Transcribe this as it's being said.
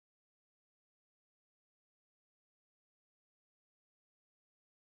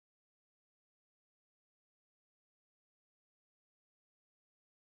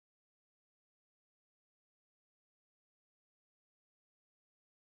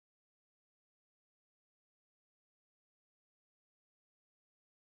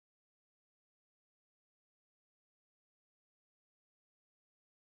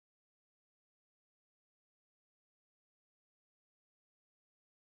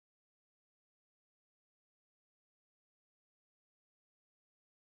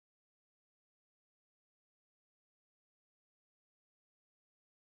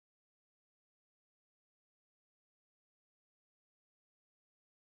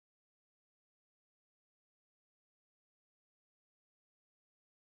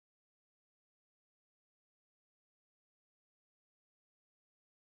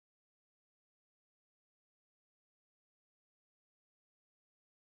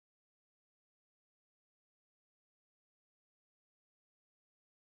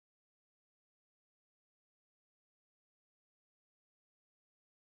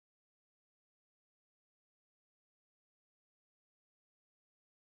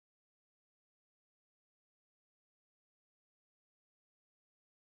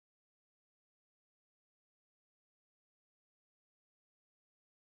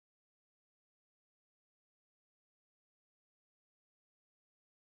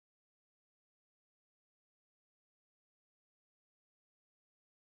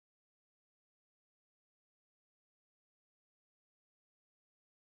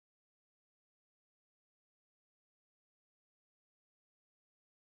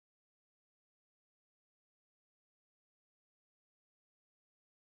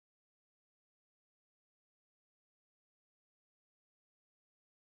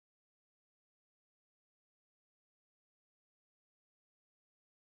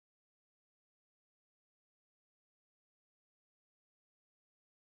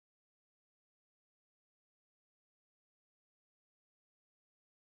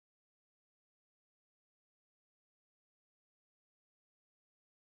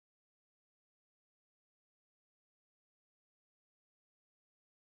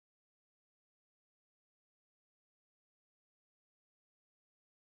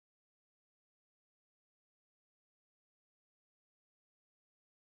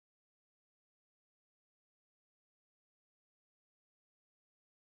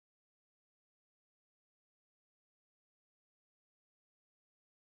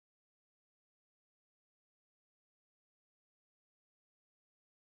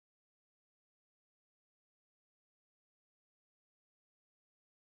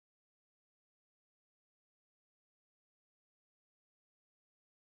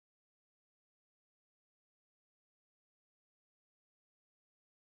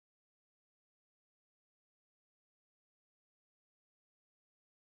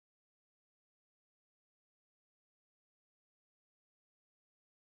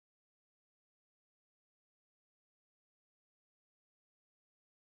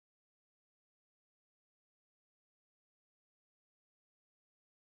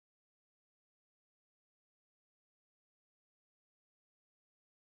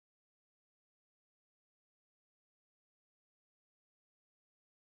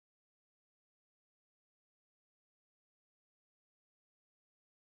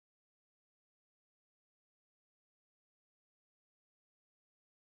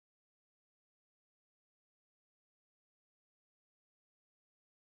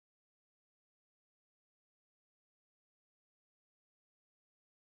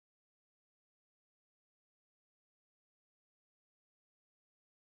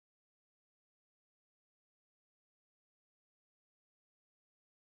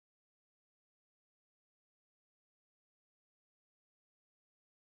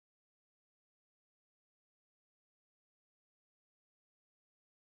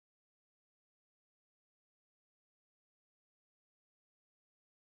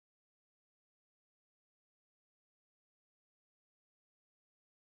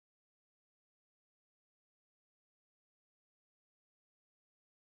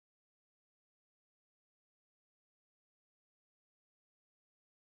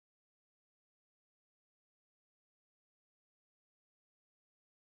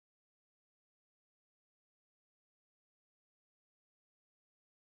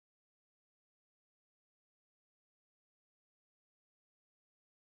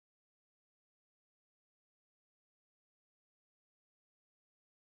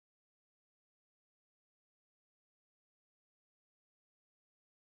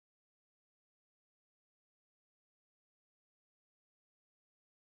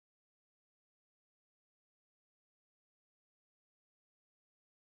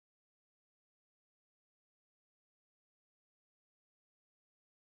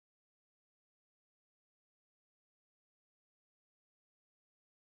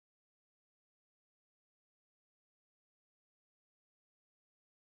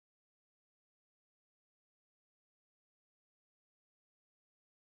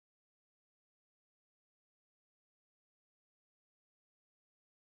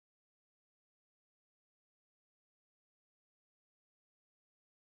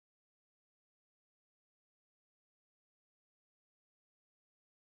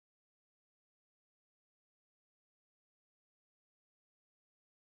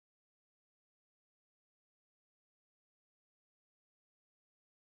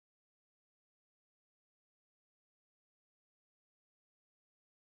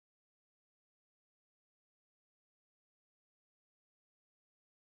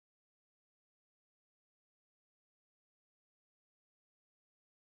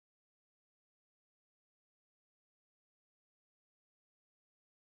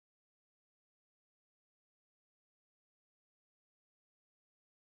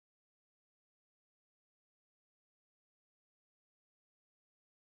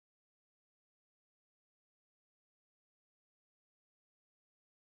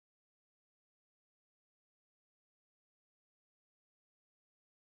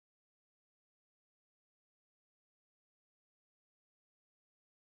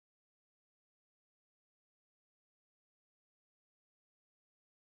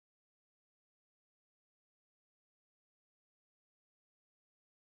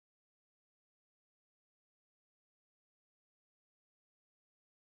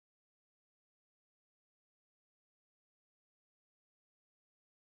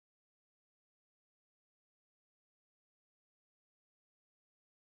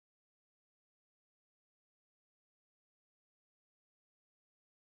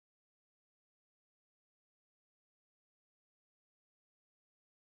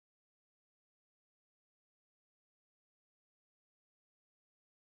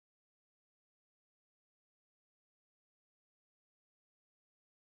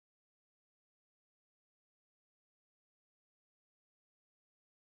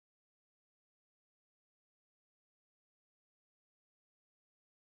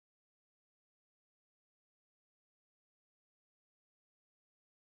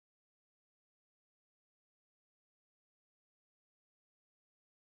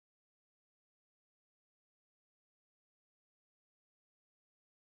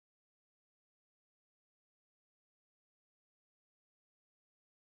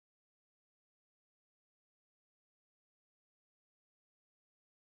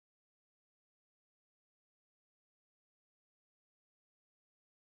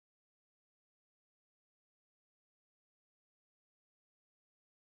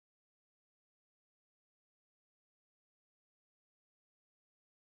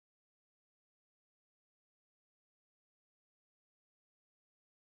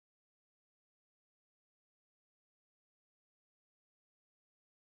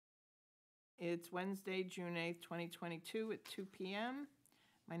It's Wednesday, June 8th, 2022 at 2 p.m.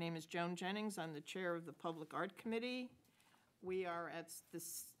 My name is Joan Jennings. I'm the chair of the Public Art Committee. We are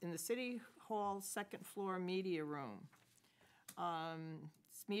in the City Hall second floor media room.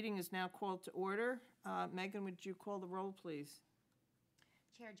 This meeting is now called to order. Megan, would you call the roll, please?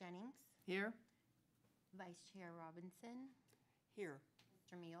 Chair Jennings. Here. Vice Chair Robinson. Here.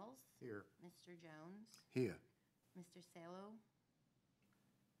 Mr. Meals. Here. Mr. Jones. Here. Mr. Salo.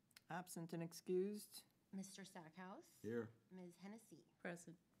 Absent and excused. Mr. Stackhouse. Here. Ms. Hennessy.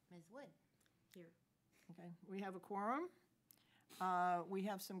 Present. Ms. Wood. Here. Okay, we have a quorum. We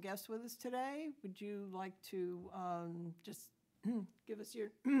have some guests with us today. Would you like to just give us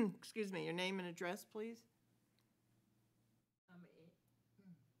your, excuse me, your name and address, please? I'm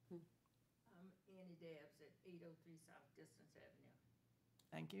Annie Dabbs at 803 South Distance Avenue.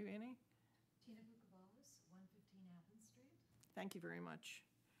 Thank you, Annie. Tina Bukovalis, 115 Athens Street. Thank you very much.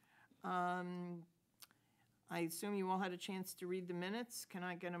 I assume you all had a chance to read the minutes. Can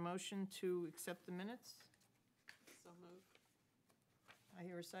I get a motion to accept the minutes? So moved. I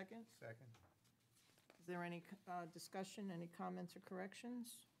hear a second. Second. Is there any discussion, any comments or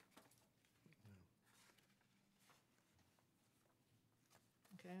corrections?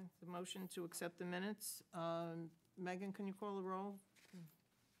 Okay, the motion to accept the minutes. Megan, can you call the roll?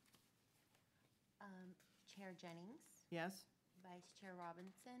 Chair Jennings. Yes? Vice Chair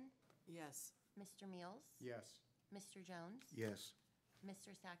Robinson. Yes. Mr. Meals. Yes. Mr. Jones. Yes.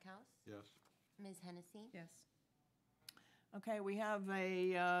 Mr. Stackhouse. Yes. Ms. Hennessy. Yes. Okay, we have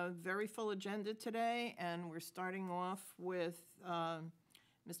a very full agenda today, and we're starting off with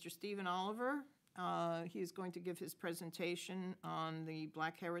Mr. Stephen Oliver. He's going to give his presentation on the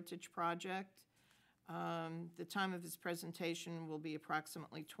Black Heritage Project. The time of his presentation will be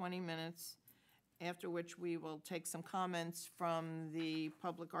approximately 20 minutes, after which we will take some comments from the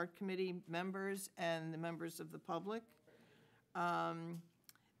Public Art Committee members and the members of the public.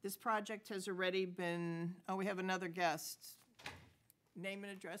 This project has already been, oh, we have another guest. Name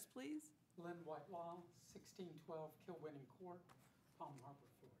and address, please. Lynn Whitelaw, 1612 Kilwinning Court, Palm Harbor,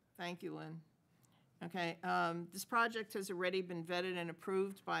 Florida. Thank you, Lynn. Okay, this project has already been vetted and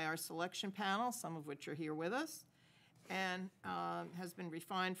approved by our selection panel, some of which are here with us, and has been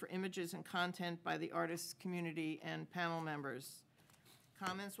refined for images and content by the artist community and panel members.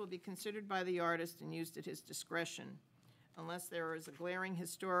 Comments will be considered by the artist and used at his discretion. Unless there is a glaring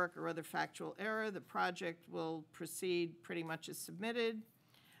historic or other factual error, the project will proceed pretty much as submitted.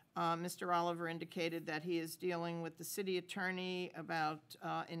 Mr. Oliver indicated that he is dealing with the city attorney about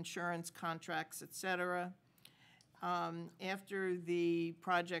insurance contracts, et cetera. After the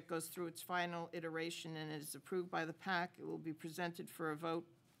project goes through its final iteration and is approved by the PAC, it will be presented for a vote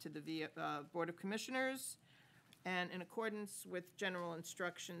to the Board of Commissioners. And in accordance with general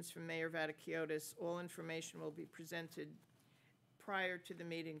instructions from Mayor Vaticiotis, all information will be presented prior to the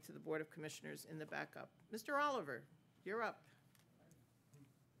meeting to the Board of Commissioners in the backup. Mr. Oliver, you're up.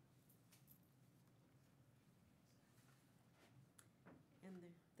 And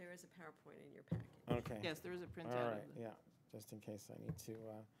there is a PowerPoint in your packet. Okay. Yes, there is a printout. All of right, the- yeah, just in case I need to,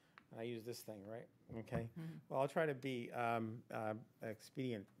 I use this thing, right? Okay. Well, I'll try to be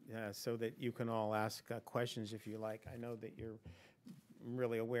expedient so that you can all ask questions if you like. I know that you're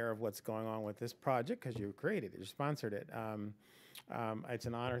really aware of what's going on with this project because you created it, you sponsored it. It's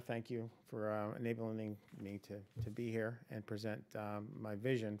an honor. Thank you for enabling me to be here and present my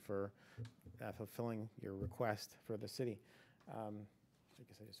vision for fulfilling your request for the city. I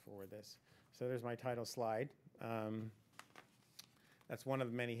guess I just forward this. So there's my title slide. That's one of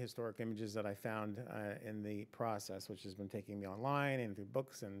the many historic images that I found in the process, which has been taking me online and through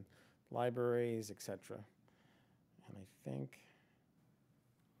books and libraries, etc. And I think,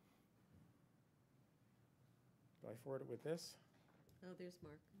 do I forward it with this? Oh, there's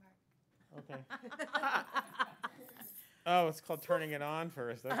Mark. Okay. Oh, it's called turning it on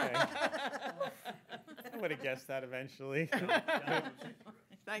first. Okay. I would have guessed that eventually.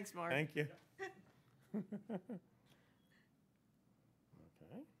 Thanks, Mark. Thank you. Okay.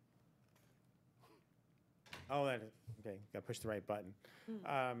 Oh, that is, okay, got to push the right button.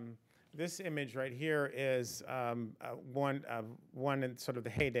 This image right here is one in sort of the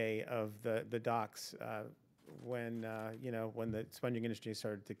heyday of the docks when, when the sponging industry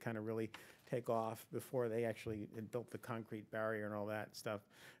started to kind of really take off before they actually had built the concrete barrier and all that stuff.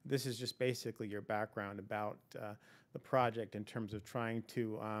 This is just basically your background about the project in terms of trying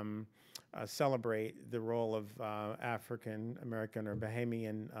to celebrate the role of African American or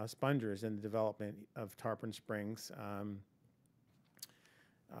Bahamian spongers in the development of Tarpon Springs.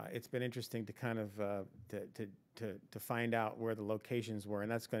 it's been interesting to kind of to find out where the locations were,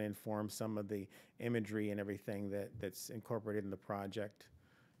 and that's going to inform some of the imagery and everything that's incorporated in the project.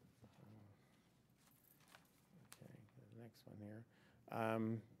 Okay, the next one here.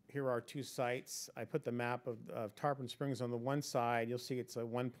 Here are two sites. I put the map of Tarpon Springs on the one side. You'll see it's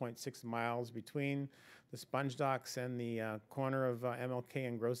 1.6 miles between the sponge docks and the corner of MLK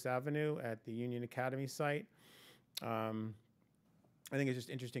and Gross Avenue at the Union Academy site. I think it's just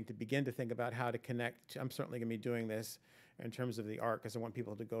interesting to begin to think about how to connect. I'm certainly going to be doing this in terms of the art because I want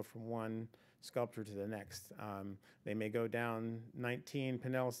people to go from one sculpture to the next. They may go down 19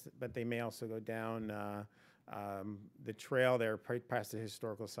 Pinellas, but they may also go down the trail there past the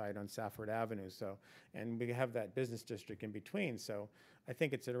historical site on Safford Avenue. So, and we have that business district in between. So I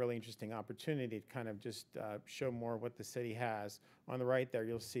think it's a really interesting opportunity to kind of just show more what the city has. On the right there,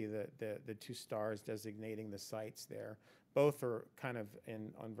 you'll see the two stars designating the sites there. Both are kind of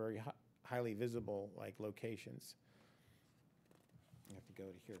on very highly visible locations. I have to go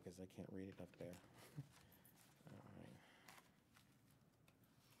to here because I can't read it up there. All right.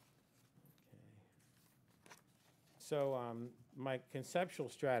 Okay. So my conceptual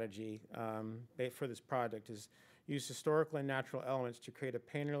strategy for this project is use historical and natural elements to create a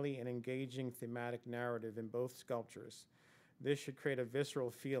painterly and engaging thematic narrative in both sculptures. This should create a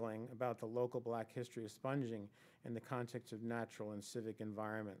visceral feeling about the local Black history of sponging in the context of natural and civic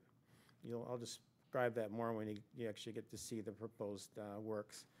environment. I'll describe that more when you actually get to see the proposed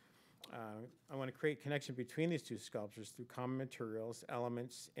works. I want to create connection between these two sculptures through common materials,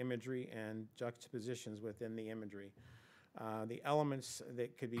 elements, imagery, and juxtapositions within the imagery. The elements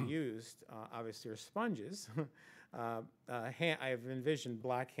that could be used, obviously, are sponges. I've envisioned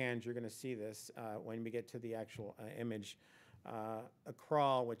black hands. You're going to see this when we get to the actual image. A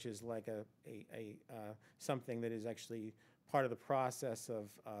crawl, which is like something that is actually part of the process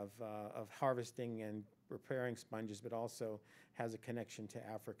of harvesting and preparing sponges, but also has a connection to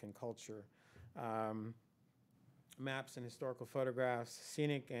African culture. Maps and historical photographs,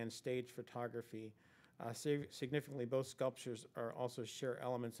 scenic and stage photography. Significantly, both sculptures are also share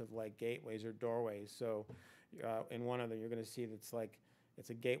elements of gateways or doorways. So in one of them, you're going to see that's it's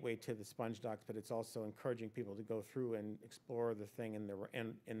a gateway to the sponge docks, but it's also encouraging people to go through and explore the thing in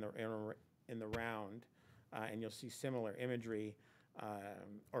the round, and you'll see similar imagery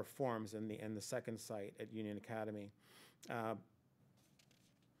or forms in the second site at Union Academy, and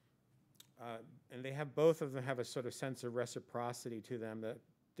they have both of them have a sort of sense of reciprocity to them, that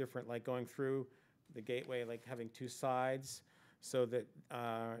different, going through the gateway, having two sides. So that,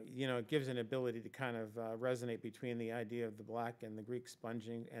 it gives an ability to kind of resonate between the idea of the Black and the Greek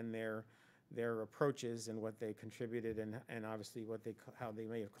sponging and their approaches and what they contributed and obviously how they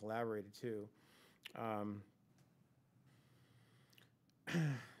may have collaborated too.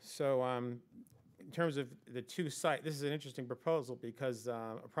 In terms of the two sites, this is an interesting proposal because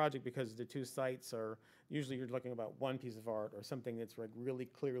because the two sites are usually you're looking about one piece of art or something that's really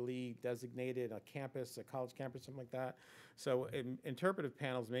clearly designated, a campus, a college campus, something like that. So interpretive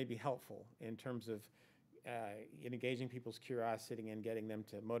panels may be helpful in terms of engaging people's curiosity and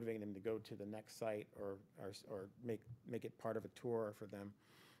motivating them to go to the next site or make it part of a tour for them.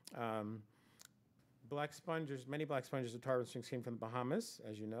 Many black sponges of Tarpon Springs came from the Bahamas,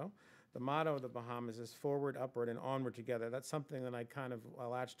 as you know. The motto of the Bahamas is forward, upward, and onward together. That's something that I kind of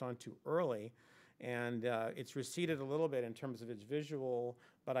latched onto early, and it's receded a little bit in terms of its visual,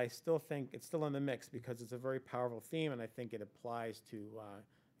 but I still think it's still in the mix because it's a very powerful theme, and I think it applies to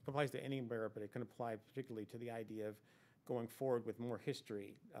anywhere, but it can apply particularly to the idea of going forward with more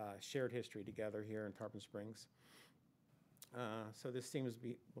history, shared history together here in Tarpon Springs. So this theme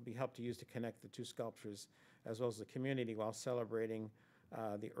will be helped to use to connect the two sculptures as well as the community while celebrating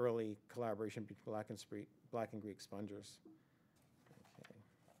the early collaboration between Black and Greek spongers. Okay.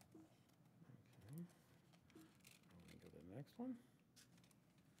 Let me go to the next one.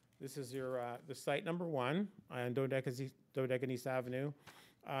 This is the site number 1 on Dodecanese Avenue.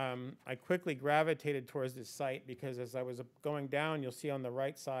 I quickly gravitated towards this site because as I was going down, you'll see on the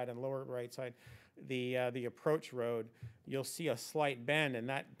right side, on the lower right side, the approach road, you'll see a slight bend, and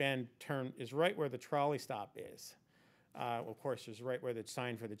that bend is right where the trolley stop is. Of course, there's right where the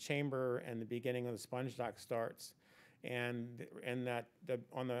sign for the chamber and the beginning of the sponge dock starts. And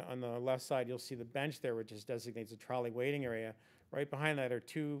on the left side, you'll see the bench there, which just designates a trolley waiting area. Right behind that are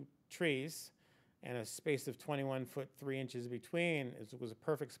 2 trees and a space of 21 foot 3 inches between. It was a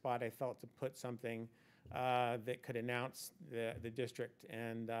perfect spot, I felt, to put something that could announce the district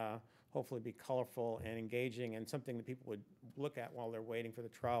and hopefully be colorful and engaging and something that people would look at while they're waiting for the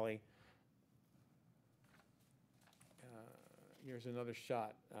trolley. here's another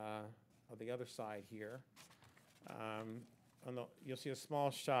shot of the other side here. You'll see a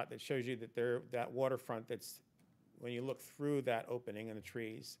small shot that shows you that that waterfront that's when you look through that opening in the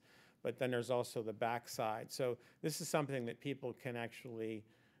trees. But then there's also the back side. So this is something that people can actually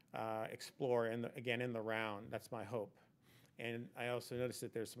explore, again, in the round. That's my hope. And I also noticed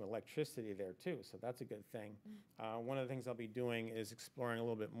that there's some electricity there too, so that's a good thing. One of the things I'll be doing is exploring a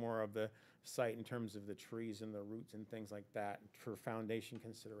little bit more of the site in terms of the trees and the roots and things like that for foundation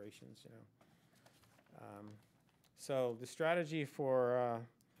considerations, you know. So the strategy for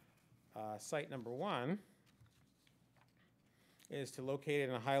site number 1 is to locate it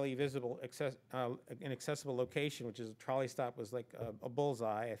in a highly visible, inaccessible location, which is a trolley stop was like a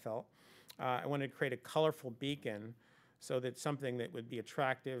bullseye, I felt. I wanted to create a colorful beacon so that something that would be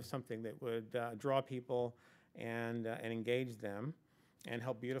attractive, something that would draw people and engage them and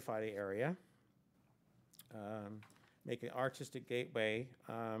help beautify the area. Make an artistic gateway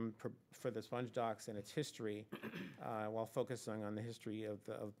for the sponge docks and its history while focusing on the history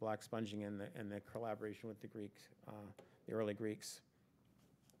of black sponging and the collaboration with the Greeks, the early Greeks.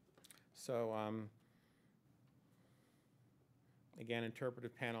 So again,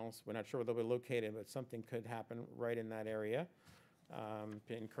 interpretive panels. We're not sure where they'll be located, but something could happen right in that area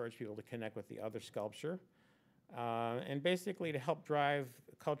to encourage people to connect with the other sculpture. And basically to help drive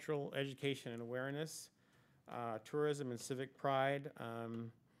cultural education and awareness, tourism and civic pride,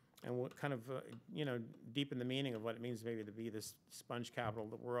 and what kind of, you know, deepen the meaning of what it means maybe to be this sponge capital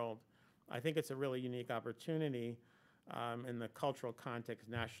of the world. I think it's a really unique opportunity in the cultural context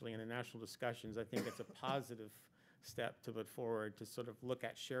nationally and in national discussions. I think it's a positive step to put forward to sort of look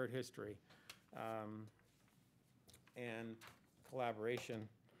at shared history and collaboration.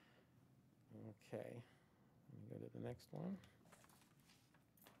 Okay, let me go to the next one.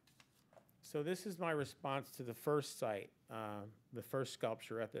 So this is my response to the first site, the first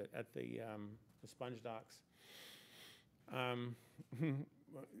sculpture at the sponge docks.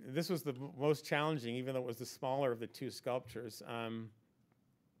 This was the most challenging, even though it was the smaller of the two sculptures.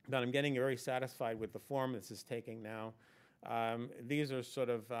 But I'm getting very satisfied with the form this is taking now. These are sort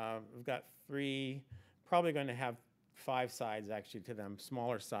of, we've got 3, probably going to have 5 sides actually to them,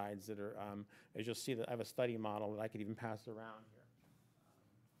 smaller sides that are, as you'll see, that I have a study model that I could even pass around here.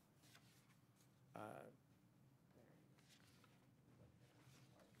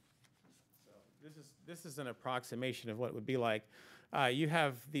 So this is an approximation of what it would be like. You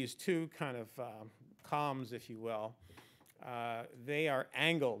have these 2 kind of columns, if you will. They are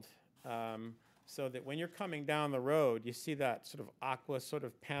angled so that when you're coming down the road, you see that sort of aqua sort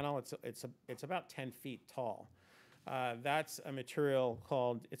of panel. It's about 10 feet tall. That's a material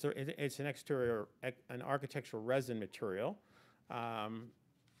called, it's an architectural resin material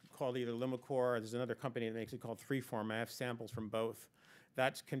called either Lumicore, or there's another company that makes it called Freeform. I have samples from both.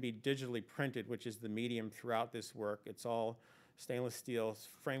 That can be digitally printed, which is the medium throughout this work. It's all stainless steel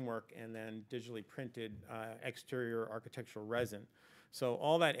framework and then digitally printed exterior architectural resin. So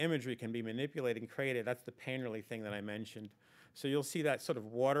all that imagery can be manipulated and created. That's the painterly thing that I mentioned. So you'll see that sort of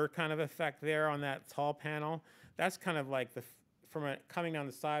water kind of effect there on that tall panel. That's kind of like coming down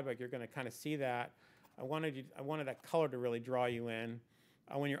the side, like you're going to kind of see that. I wanted that color to really draw you in.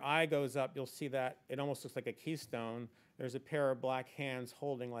 When your eye goes up, you'll see that it almost looks like a keystone. There's a pair of black hands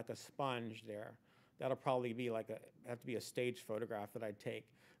holding like a sponge there. That'll probably be have to be a stage photograph that I'd take.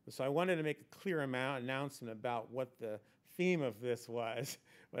 So I wanted to make a clear announcement about what the theme of this was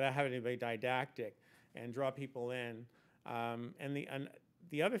without having to be didactic and draw people in. And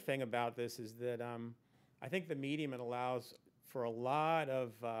the other thing about this is that I think the medium, it allows for a lot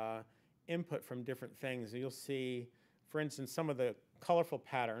of input from different things. You'll see, for instance, some of the colorful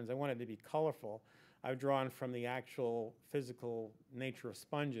patterns. I wanted to be colorful. I've drawn from the actual physical nature of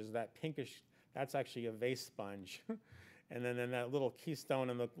sponges. That pinkish, that's actually a vase sponge. And then in that little keystone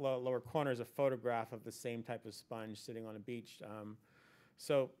in the lower corner is a photograph of the same type of sponge sitting on a beach.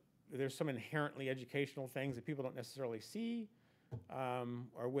 So there's some inherently educational things that people don't necessarily see,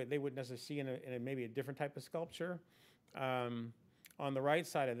 or they wouldn't necessarily see in maybe a different type of sculpture. On the right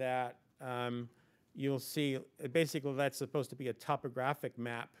side of that, you'll see, basically that's supposed to be a topographic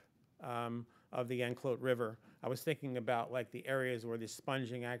map of the Enclote River. I was thinking about like the areas where the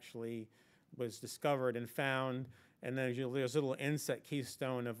sponging actually was discovered and found, and then there's a little inset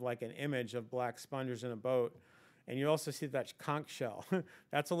keystone of like an image of black spongers in a boat. And you also see that conch shell.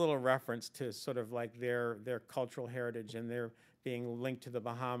 That's a little reference to sort of like their cultural heritage and their being linked to the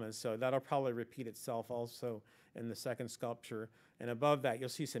Bahamas. So that'll probably repeat itself also in the second sculpture. And above that, you'll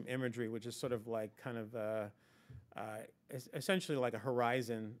see some imagery, which is sort of like kind of essentially like a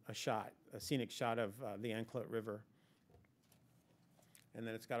horizon, a scenic shot of the Enclote River. and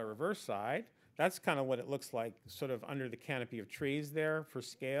then it's got a reverse side. That's kind of what it looks like, sort of under the canopy of trees there for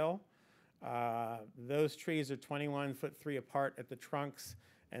scale. Those trees are 21'3" apart at the trunks,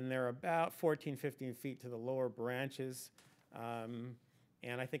 and they're about 14, 15 feet to the lower branches.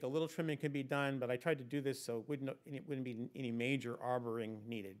 And I think a little trimming can be done, but I tried to do this so it wouldn't be any major arboring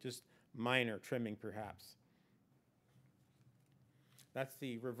needed, just minor trimming perhaps. That's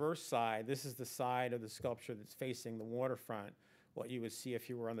the reverse side. This is the side of the sculpture that's facing the waterfront, what you would see if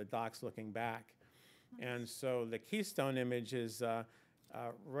you were on the docks looking back. And so the keystone image is,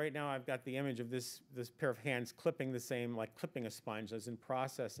 right now I've got the image of this pair of hands clipping the same, like clipping a sponge, as in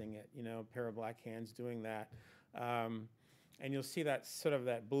processing it, you know, a pair of black hands doing that. And you'll see that sort of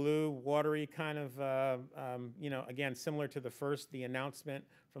that blue, watery kind of, you know, again, similar to the announcement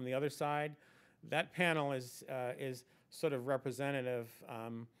from the other side. That panel is sort of representative,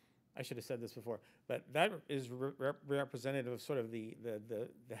 I should have said this before, but that is representative of sort of the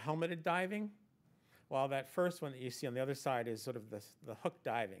helmeted diving, while that first one that you see on the other side is sort of the hook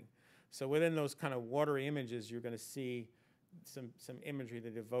diving. So within those kind of watery images, you're going to see some imagery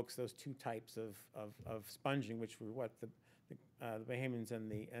that evokes those two types of sponging, which were what the Bahamians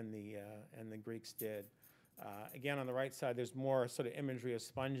and the Greeks did. Again, on the right side, there's more sort of imagery of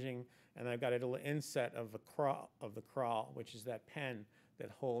sponging, and I've got a little inset of the crawl, which is that pen that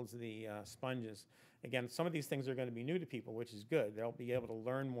holds the sponges. Again, some of these things are going to be new to people, which is good. They'll be able to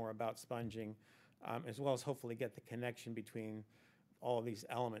learn more about sponging, as well as hopefully get the connection between all of these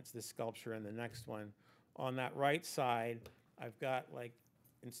elements, this sculpture and the next one. On that right side, I've got, like,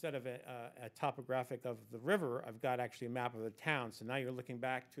 instead of a topographic of the river, I've got actually a map of the town. So now you're looking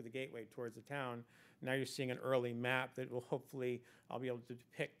back to the gateway towards the town. Now you're seeing an early map that will hopefully, I'll be able to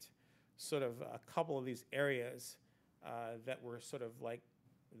depict sort of a couple of these areas that were sort of like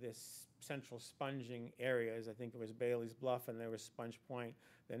this central sponging areas. I think it was Bailey's Bluff, and there was Sponge Point,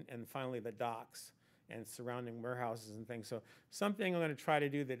 and finally the docks and surrounding warehouses and things. So something I'm going to try to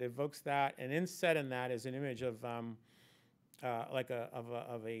do that evokes that, and inset in that is an image of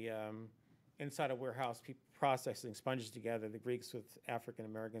inside a warehouse, people processing sponges together, the Greeks with African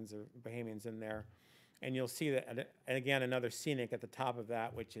Americans or Bahamians in there. And you'll see that, and again, another scenic at the top of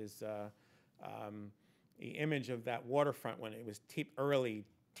that, which is the image of that waterfront when it was early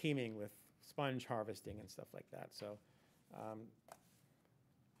teeming with sponge harvesting and stuff like that. So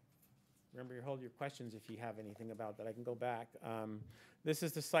remember, you hold your questions if you have anything about that. I can go back. This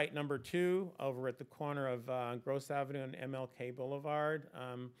is the site number 2 over at the corner of Gross Avenue and MLK Boulevard.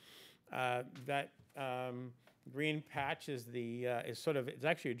 That green patch is it's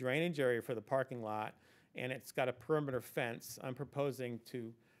actually a drainage area for the parking lot, and it's got a perimeter fence. I'm proposing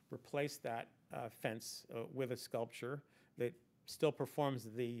to replace that fence with a sculpture that still performs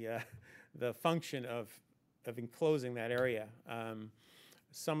the function of enclosing that area.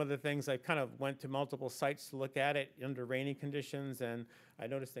 Some of the things, I kind of went to multiple sites to look at it under rainy conditions, and I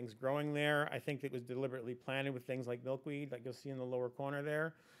noticed things growing there. I think it was deliberately planted with things like milkweed, like you'll see in the lower corner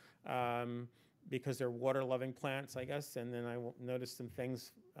there, because they're water-loving plants, I guess. And then I noticed some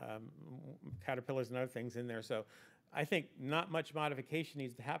things, caterpillars and other things in there. So I think not much modification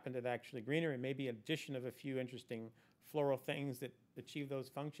needs to happen to the actually greenery, maybe addition of a few interesting floral things that achieve those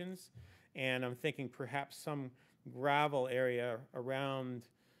functions. And I'm thinking perhaps some gravel area around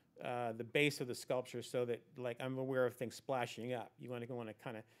the base of the sculpture, so that, like, I'm aware of things splashing up. You want to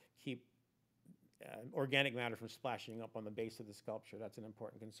kind of keep organic matter from splashing up on the base of the sculpture. That's an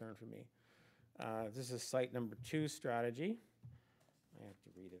important concern for me. This is site number 2 strategy. I have to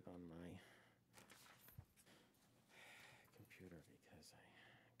read it on my computer because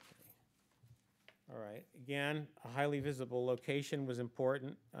okay. All right. Again, a highly visible location was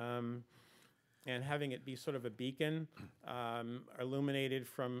important. And having it be sort of a beacon, illuminated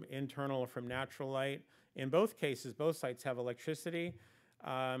from internal or from natural light. In both cases, both sites have electricity.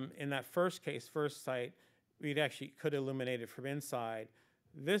 In that first site, we actually could illuminate it from inside.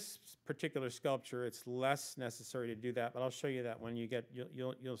 This particular sculpture, it's less necessary to do that, but I'll show you that when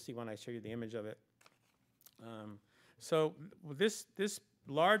you'll see when I show you the image of it. So this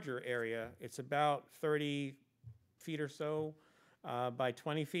larger area, it's about 30 feet or so by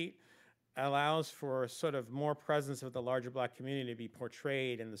 20 feet. Allows for sort of more presence of the larger Black community to be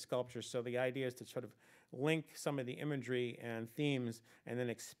portrayed in the sculpture. So the idea is to sort of link some of the imagery and themes, and then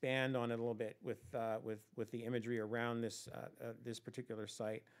expand on it a little bit with the imagery around this this particular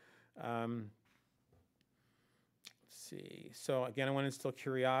site. Let's see. So again, I want to instill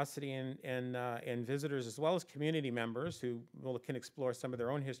curiosity in visitors, as well as community members who can explore some of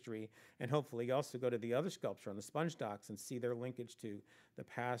their own history, and hopefully also go to the other sculpture on the sponge docks and see their linkage to the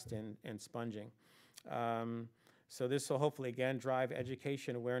past and sponging. So this will hopefully, again, drive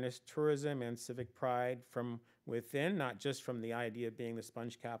education, awareness, tourism, and civic pride from within, not just from the idea of being the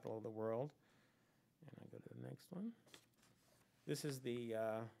sponge capital of the world. And I go to the next one. This is the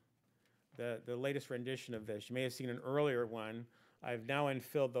latest rendition of this. You may have seen an earlier one. I've now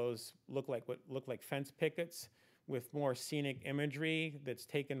infilled those what look like fence pickets with more scenic imagery that's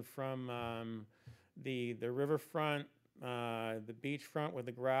taken from the riverfront, the beachfront where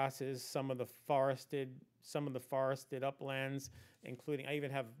the grass is, some of the forested uplands, including, I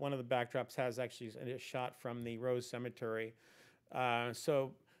even have one of the backdrops has actually a shot from the Rose Cemetery.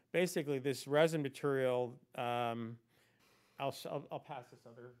 So basically this resin material, I'll pass this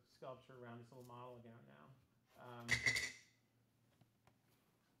other sculpture around, this little model again now.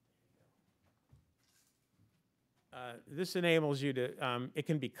 This enables you to, it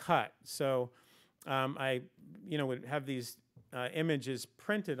can be cut. So I, would have these images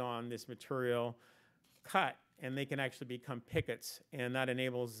printed on this material, cut, and they can actually become pickets, and that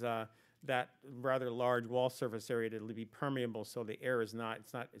enables that rather large wall surface area to be permeable, so the air is not,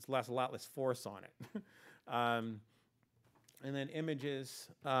 it's a lot less force on it. And then images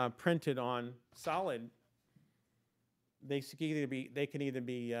printed on solid, they can either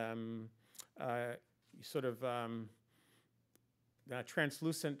be sort of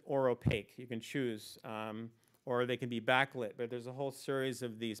translucent or opaque. You can choose, or they can be backlit. But there's a whole series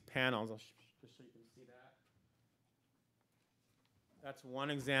of these panels. I'll just so you can see that. That's one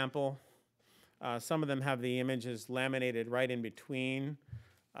example. Some of them have the images laminated right in between,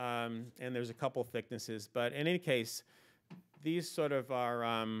 and there's a couple thicknesses. But in any case, these sort of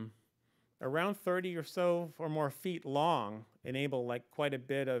are around 30 or so or more feet long, enable like quite a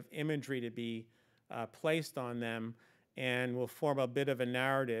bit of imagery to be placed on them, and will form a bit of a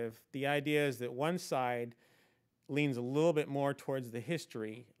narrative. The idea is that one side leans a little bit more towards the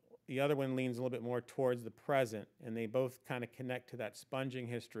history, the other one leans a little bit more towards the present, and they both kind of connect to that sponging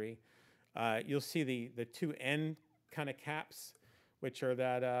history. You'll see the two end kind of caps, which are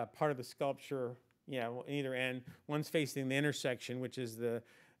that part of the sculpture, either end. One's facing the intersection, which is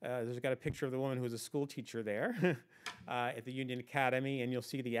there's got a picture of the woman who was a school teacher there at the Union Academy, and you'll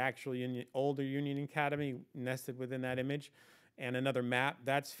see the actual older Union Academy nested within that image. And another map,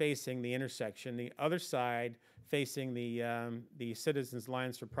 that's facing the intersection. The other side, facing the Citizens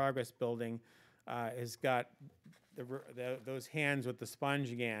Alliance for Progress building, has got those hands with the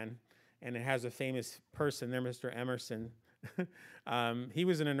sponge again, and it has a famous person there, Mr. Emerson. He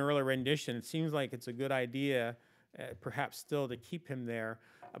was in an earlier rendition. It seems like it's a good idea, perhaps still, to keep him there.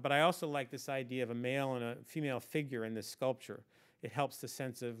 But I also like this idea of a male and a female figure in this sculpture. It helps the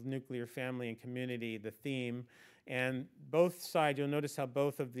sense of nuclear family and community, the theme. And both sides, you'll notice how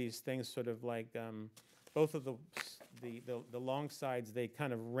both of these things sort of like, both of the long sides, they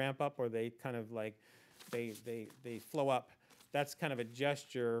kind of ramp up, or they kind of like, they flow up. That's kind of a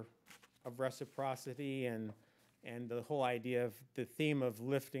gesture of reciprocity, and the whole idea of the theme of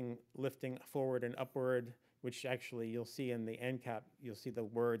lifting forward and upward, which actually you'll see in the end cap, you'll see the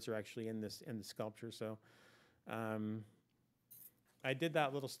words are actually in the sculpture. So I did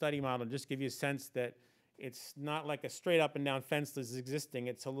that little study model just to give you a sense that it's not like a straight up and down fence that's existing.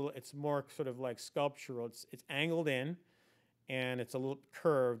 It's more sort of like sculptural. It's angled in, and it's a little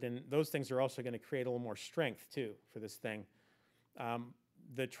curved, and those things are also going to create a little more strength too for this thing.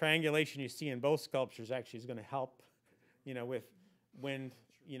 The triangulation you see in both sculptures actually is going to help, with wind,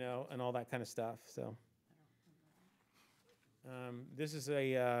 and all that kind of stuff. So. This is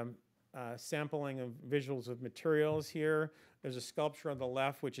a sampling of visuals of materials here. There's a sculpture on the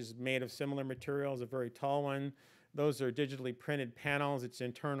left which is made of similar materials, a very tall one. Those are digitally printed panels. It's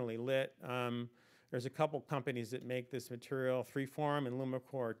internally lit. There's a couple companies that make this material, Freeform and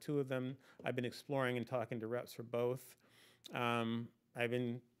Lumicore, two of them. I've been exploring and talking to reps for both. I've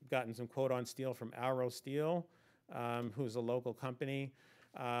gotten some quote on steel from Arrow Steel, who's a local company.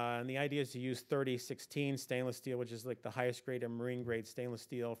 And the idea is to use 3016 stainless steel, which is like the highest grade of marine grade stainless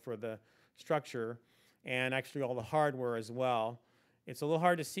steel for the structure, and actually all the hardware as well. It's a little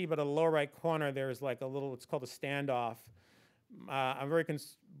hard to see, but in the lower right corner, there's like a little, it's called a standoff.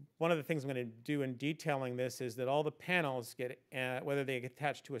 One of the things I'm going to do in detailing this is that all the panels get, whether they get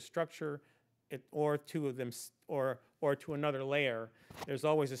attached to a structure or to them, or to another layer, there's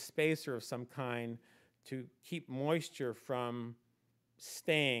always a spacer of some kind to keep moisture from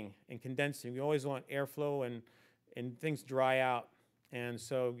staying and condensing. You always want airflow and things dry out, and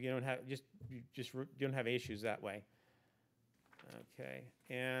so you don't have issues that way. Okay,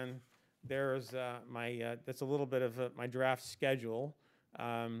 and there's that's a little bit of my draft schedule.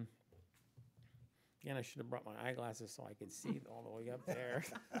 Again, I should have brought my eyeglasses so I could see all the way up there.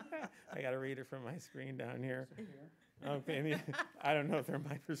 I got to read it from my screen down here. Okay, I mean, I don't know if they're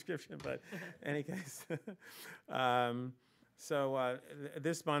my prescription, but in any case.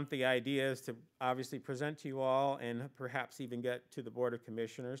 This month, the idea is to obviously present to you all and perhaps even get to the Board of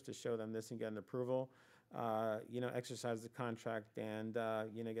Commissioners to show them this and get an approval. Exercise the contract and,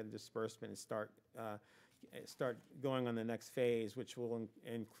 get a disbursement and start going on the next phase, which will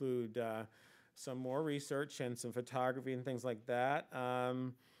include some more research and some photography and things like that.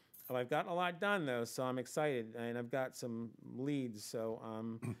 I've gotten a lot done, though, so I'm excited, and I've got some leads, so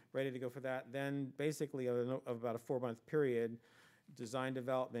I'm ready to go for that. Then, basically, about a 4-month period, design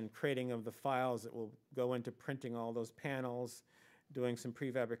development, creating of the files that will go into printing all those panels, doing some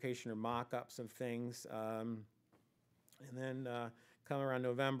prefabrication or mock-ups of things, and then come around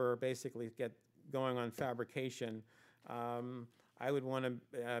November, basically get going on fabrication. I would want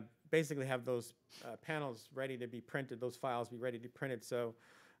to basically have those panels ready to be printed, those files be ready to be printed. So,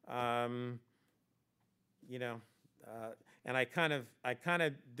 and I kind of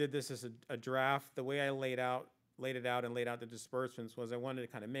did this as a draft. The way I laid it out the disbursements was I wanted to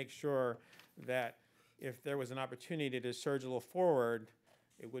kind of make sure that if there was an opportunity to surge a little forward,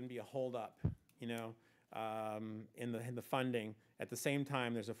 it wouldn't be a holdup, in the funding. At the same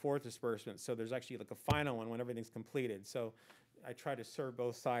time, there's a fourth disbursement, so there's actually like a final one when everything's completed. So I try to serve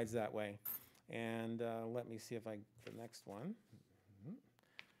both sides that way. And let me see if the next one.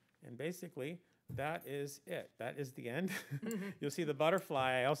 And basically, that is it. That is the end. You'll see the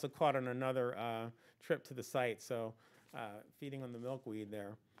butterfly. I also caught on another trip to the site, so feeding on the milkweed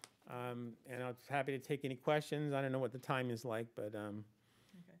there. And I'm happy to take any questions. I don't know what the time is like, but... Okay.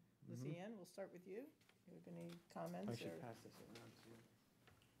 Lucienne, we'll start with you. Do you have any comments? I should or- pass this around to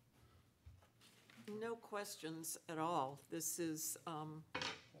you. No questions at all. This is, I'm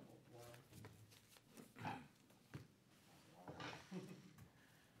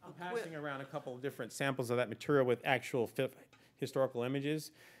passing around a couple of different samples of that material with actual historical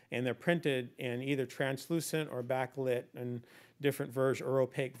images, and they're printed in either translucent or backlit and different version or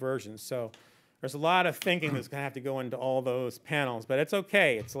opaque versions. So there's a lot of thinking that's gonna have to go into all those panels, but it's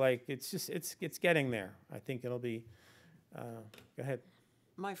okay. It's getting there. I think it'll be. Go ahead.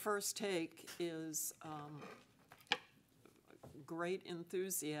 my first take is great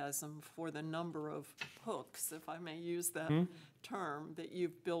enthusiasm for the number of hooks, if I may use that term, that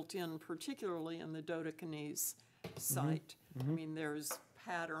you've built in, particularly in the Dodecanese site. I mean, there's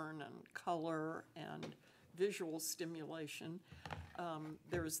pattern and color and visual stimulation.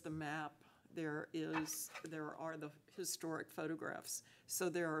 There's the map. There are the historic photographs. So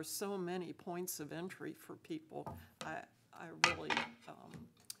there are so many points of entry for people. I really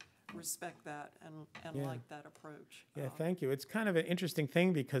respect that and Yeah. like that approach. Yeah, thank you. It's kind of an interesting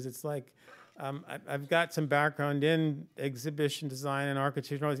thing because it's like I've got some background in exhibition design and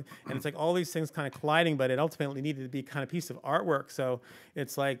architecture, and it's like all these things kind of colliding, but it ultimately needed to be kind of piece of artwork. So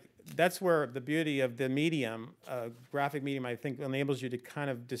it's like that's where the beauty of the medium, graphic medium, I think enables you to kind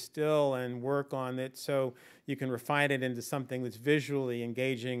of distill and work on it so you can refine it into something that's visually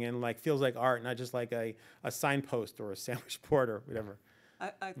engaging and like feels like art, not just like a signpost or a sandwich board or whatever.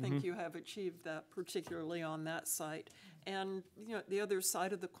 I think you have achieved that, particularly on that site. And, the other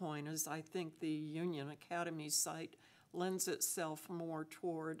side of the coin is I think the Union Academy site lends itself more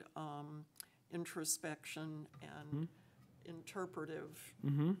toward introspection and interpretive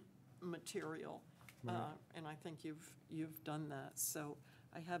material. And I think you've done that. So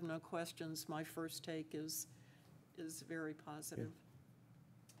I have no questions. My first take is very positive.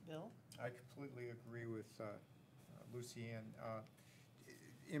 Bill? I completely agree with Lucienne.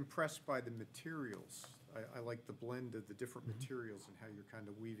 Impressed by the materials. I like the blend of the different materials and how you're kind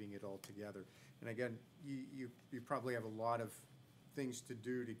of weaving it all together. And again, you probably have a lot of things to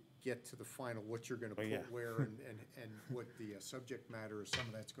do to get to the final, what you're going to put where and what the subject matter or some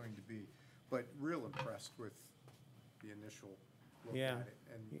of that's going to be. But real impressed with the initial look at it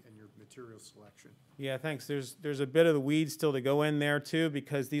and your material selection. Yeah, thanks. There's a bit of the weeds still to go in there too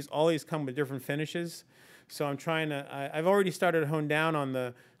because all these come with different finishes. So I'm trying to. I've already started to hone down on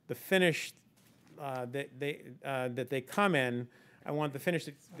the finish that they come in. I want the finish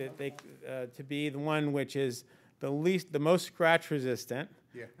that they to be the one which is the most scratch resistant,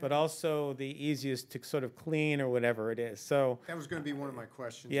 but also the easiest to sort of clean or whatever it is. So that was going to be one of my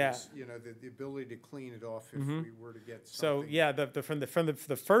questions. Yeah. Is, the ability to clean it off if we were to get So something. yeah,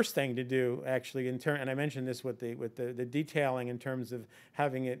 the first thing to do actually and I mentioned this with the detailing in terms of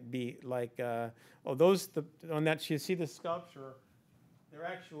having it be like on that you see the sculpture, they're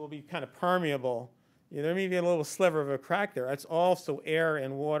actually will be kind of permeable there may be a little sliver of a crack there. That's also air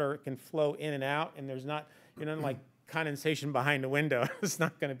and water can flow in and out, and there's not, like condensation behind the window. It's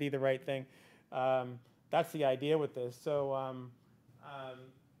not going to be the right thing. That's the idea with this. So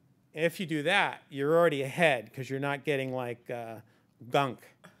if you do that, you're already ahead because you're not getting like gunk,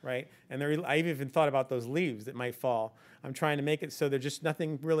 right? And I've even thought about those leaves that might fall. I'm trying to make it so there's just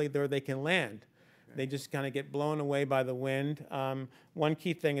nothing really there they can land. They just kind of get blown away by the wind. One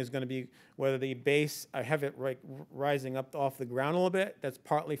key thing is going to be whether the base, I have it rising up off the ground a little bit. That's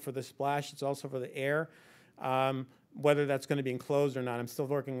partly for the splash. It's also for the air. Whether that's going to be enclosed or not, I'm still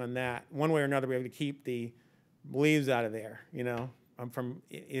working on that. One way or another, we have to keep the leaves out of there,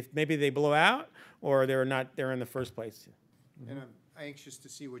 if maybe they blow out or they're not there in the first place. And I'm anxious to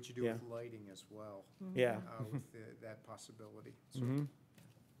see what you do Yeah. with lighting as well. Yeah. With that possibility. So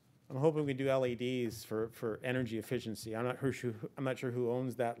I'm hoping we do LEDs for energy efficiency. I'm not sure who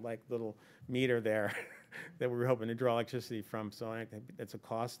owns that like little meter there that we were hoping to draw electricity from. So I think that's a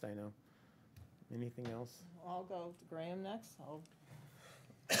cost, I know. Anything else? I'll go to Graham next.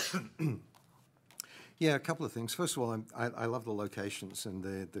 Yeah, a couple of things. First of all, I love the locations and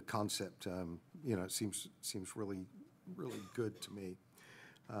the concept. It seems really good to me.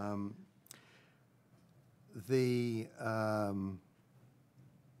 The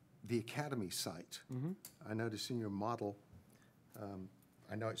Academy site. I notice in your model.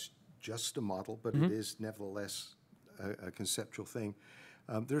 I know it's just a model, but it is nevertheless a conceptual thing.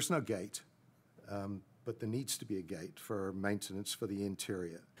 There's no gate. But there needs to be a gate for maintenance for the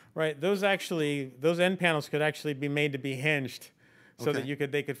interior. Right. Those end panels could actually be made to be hinged, so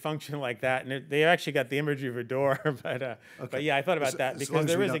that they could function like that. And they actually got the imagery of a door, but yeah, I thought about that because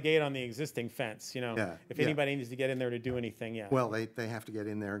there is a gate on the existing fence. If anybody needs to get in there to do anything, yeah. Well, they have to get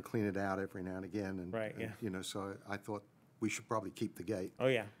in there and clean it out every now and again, and right, yeah. So I thought we should probably keep the gate. Oh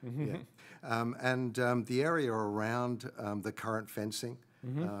yeah. And the area around the current fencing.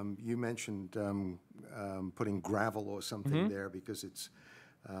 You mentioned putting gravel or something there because it's.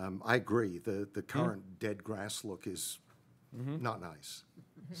 I agree. The current dead grass look is not nice.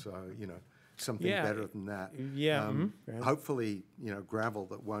 So something better than that. Yeah. Hopefully, gravel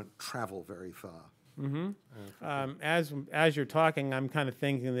that won't travel very far. As you're talking, I'm kind of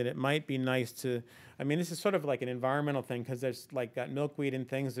thinking that it might be nice to. I mean, this is sort of like an environmental thing because there's like got milkweed and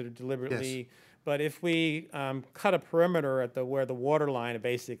things that are deliberately. Yes. But if we cut a perimeter at where the water line,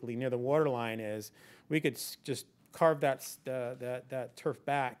 basically near the water line is, we could just carve that turf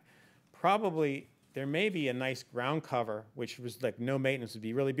back. Probably there may be a nice ground cover, which was like no maintenance, would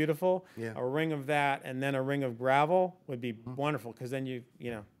be really beautiful. Yeah. A ring of that and then a ring of gravel would be wonderful because then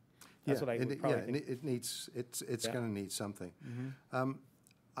that's what I would probably think. It's going to need something.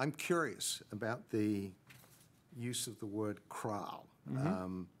 I'm curious about the use of the word kraal.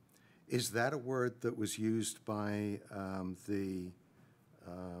 Is that a word that was used by the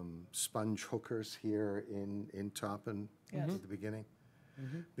sponge hookers here in Tarpon at the beginning?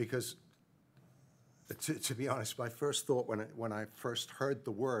 Because, to be honest, my first thought when I first heard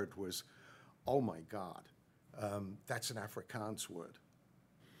the word was, oh my God, that's an Afrikaans word.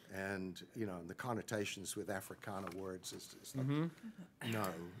 And, the connotations with Afrikaner words is like,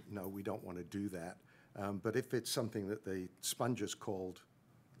 no, we don't want to do that. But if it's something that the spongers called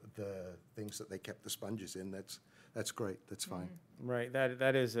the things that they kept the sponges in, that's great. That's fine. Right.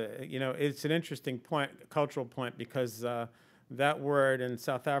 That is it's an interesting point, cultural point, because that word in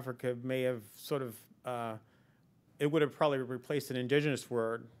South Africa may have sort of it would have probably replaced an indigenous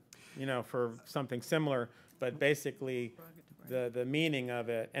word, for something similar. But basically, the meaning of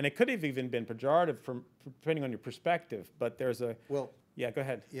it, and it could have even been pejorative depending on your perspective. But there's a yeah. Go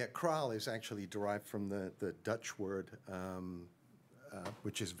ahead. Yeah, kraal is actually derived from the Dutch word.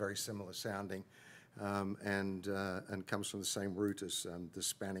 Which is very similar sounding, and comes from the same root as the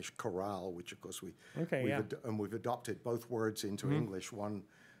Spanish corral, which of course we've adopted both words into English. One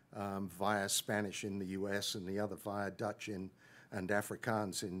via Spanish in the U.S. and the other via Dutch and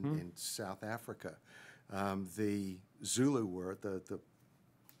Afrikaans in South Africa. The Zulu word,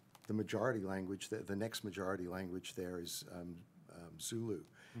 the majority language, the next majority language there is Zulu,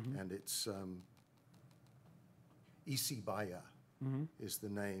 and it's Isibaya. Is the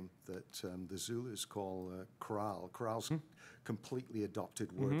name that the Zulus call kraal. Kraal's a completely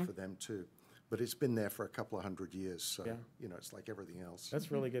adopted word for them too. But it's been there for a couple of hundred years, so it's like everything else.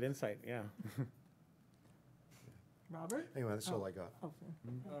 That's really good insight, yeah. Robert? Anyway, that's all I got.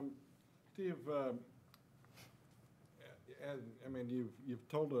 Steve, you've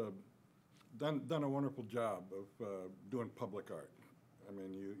done a wonderful job of doing public art. I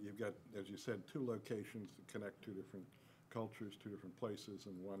mean, you've got, as you said, 2 locations that connect 2 different cultures, 2 different places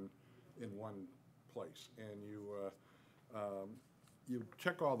in one place, and you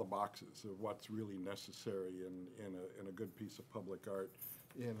check all the boxes of what's really necessary in a good piece of public art,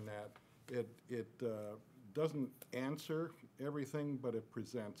 in that it doesn't answer everything, but it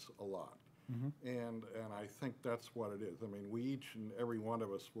presents a lot. And I think that's what it is. I mean, we each and every one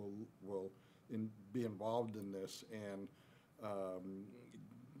of us will be involved in this and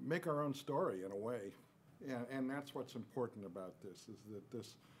make our own story in a way. And that's what's important about this, is that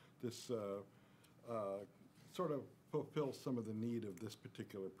this sort of fulfills some of the need of this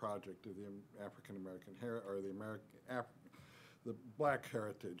particular project of the African American or the Black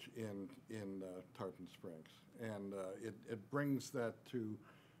heritage in Tarpon Springs, and it brings that to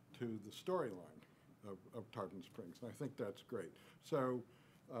the storyline of Tarpon Springs, and I think that's great. So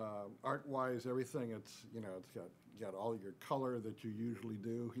art-wise, everything, it's got all your color that you usually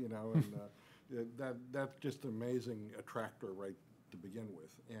do, and that's just an amazing attractor right to begin with.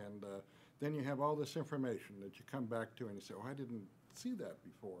 And then you have all this information that you come back to and you say, oh, I didn't see that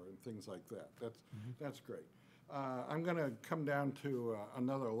before, and things like that. That's great. I'm going to come down to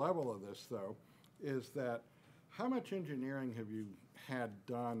another level of this, though, is that how much engineering have you had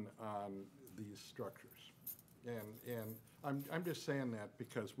done on these structures? And I'm just saying that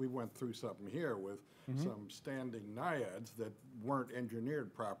because we went through something here with some standing naiads that weren't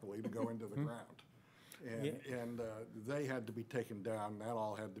engineered properly to go into the ground. And they had to be taken down. That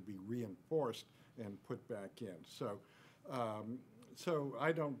all had to be reinforced and put back in. So, so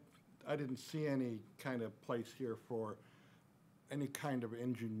I didn't see any kind of place here for any kind of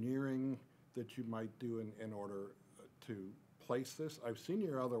engineering that you might do in order to place this. I've seen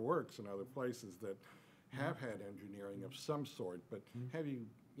your other works in other places that have had engineering of some sort, but have you,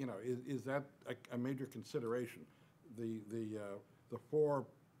 is that a major consideration? The 4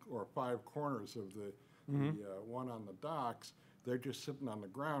 or 5 corners of the one on the docks, they're just sitting on the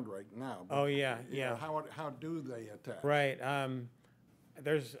ground right now. But, Oh, yeah, yeah. How do they attach? Right. I'm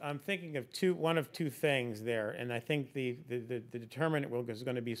thinking of one of two things there, and I think the determinant is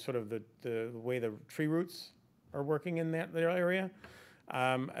going to be sort of the way the tree roots are working in that area.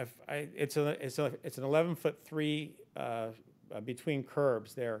 It's an 11-foot 3 between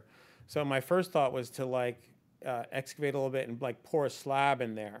curbs there. So my first thought was to excavate a little bit and pour a slab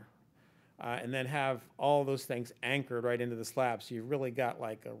in there, and then have all those things anchored right into the slab. So you've really got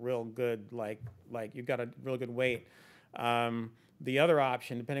a real good you've got a real good weight. The other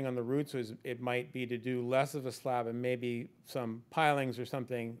option, depending on the roots, it might be to do less of a slab and maybe some pilings or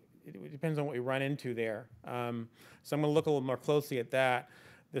something. It depends on what we run into there. So I'm going to look a little more closely at that.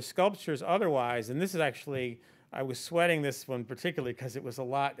 The sculptures otherwise, and this is actually, I was sweating this one particularly because it was a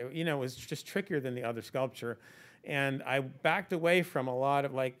lot, it was just trickier than the other sculpture. And I backed away from a lot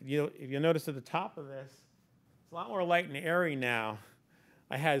of if you notice at the top of this, it's a lot more light and airy now.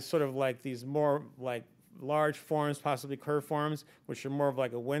 I had sort of these more large forms, possibly curved forms, which are more of a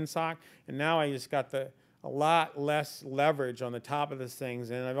windsock. And now I just got a lot less leverage on the top of these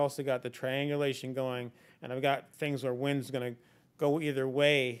things. And I've also got the triangulation going, and I've got things where wind's going to go either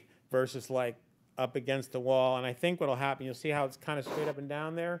way versus up against the wall. And I think what'll happen, you'll see how it's kind of straight up and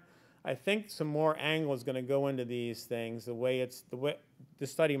down there. I think some more angle is going to go into these things. The way the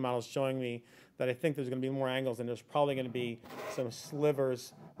study model is showing me that I think there's going to be more angles, and there's probably going to be some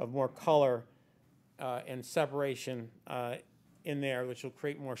slivers of more color and separation in there, which will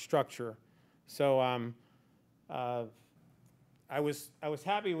create more structure. So I was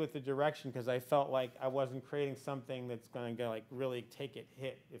happy with the direction because I felt like I wasn't creating something that's going to really take it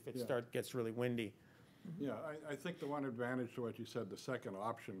hit if it gets really windy. Yeah, I think the one advantage to what you said, the second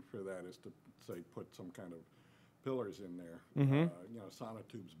option for that is to say put some kind of pillars in there,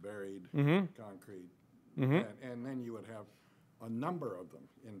 sonotubes buried, concrete, and then you would have a number of them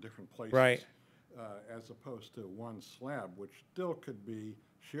in different places. Right. As opposed to one slab, which still could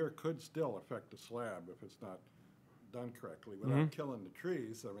still affect a slab if it's not done correctly without killing the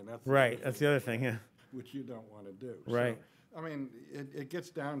trees. I mean, that's right. That's the other thing, yeah. Which you don't want to do. Right. So, I mean, it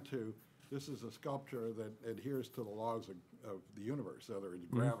gets down to this is a sculpture that adheres to the laws of the universe, whether it's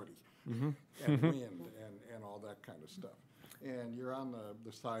gravity and wind and all that kind of stuff. And you're on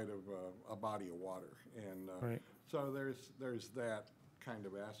the side of a body of water, and so there's that kind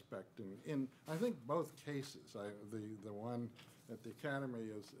of aspect in I think both cases. The one at the Academy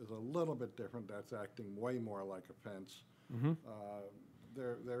is a little bit different. That's acting way more like a fence.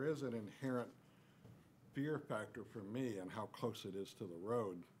 There is an inherent fear factor for me in how close it is to the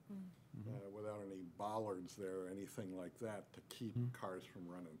road, without any bollards there or anything like that to keep cars from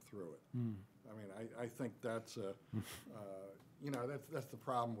running through it. I mean, I think that's that's the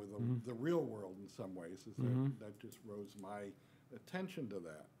problem with the real world in some ways, is that just rose my attention to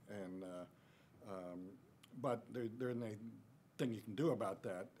that. And But there isn't anything you can do about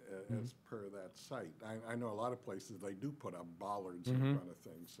that as per that site. I know a lot of places, they do put up bollards in front of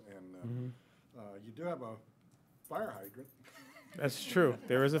things, and you do have a fire hydrant. That's true.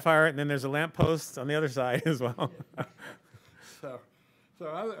 There is a fire, and then there's a lamp post on the other side as well. So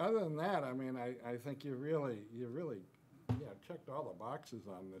other than that, I mean, I think you really checked all the boxes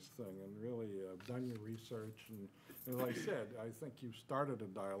on this thing and really done your research. And as I said, I think you started a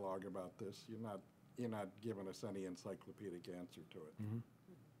dialogue about this. You're not giving us any encyclopedic answer to it.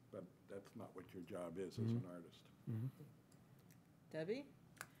 But that's not what your job is as an artist. Debbie?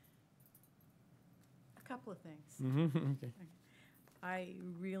 A couple of things. Okay. I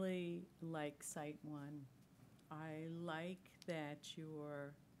really like Site 1. I like that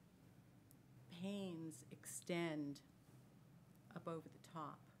your panes extend up over the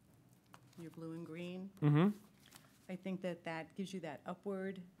top. Your blue and green. I think that gives you that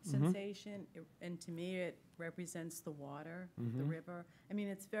upward sensation, and to me, it represents the water, the river. I mean,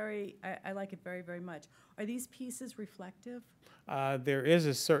 it's very, I like it very, very much. Are these pieces reflective? There is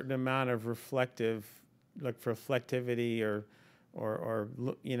a certain amount of reflectivity or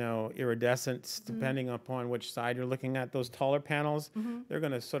iridescence, depending upon which side you're looking at. Those taller panels, they're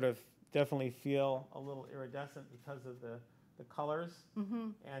going to sort of definitely feel a little iridescent because of the colors.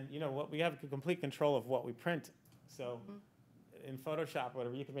 And what we have complete control of what we print. So in Photoshop,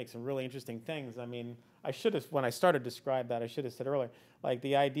 whatever, you can make some really interesting things. I mean, when I started to describe that, I should have said earlier, like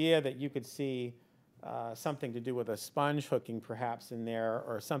the idea that you could see something to do with a sponge hooking perhaps in there,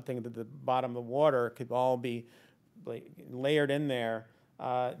 or something at the bottom of the water could all be layered in there.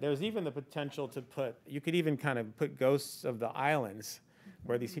 There's even the potential to you could even kind of put ghosts of the islands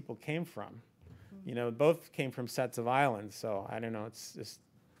where these people came from. Both came from sets of islands, so I don't know, it's just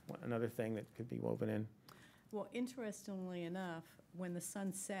another thing that could be woven in. Well, interestingly enough, when the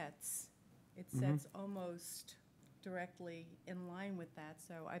sun sets, it sets almost directly in line with that,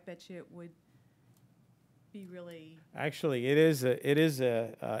 so I bet you it would be really... Actually, it is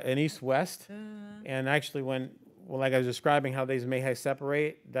an east-west, and actually like I was describing how these may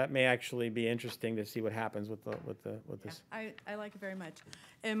separate, that may actually be interesting to see what happens with this. I like it very much.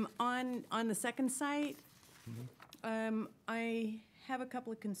 On the second site, I have a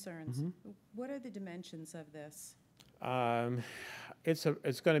couple of concerns. What are the dimensions of this?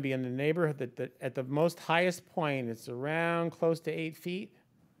 It's going to be in the neighborhood that at the most highest point, it's around close to 8 feet.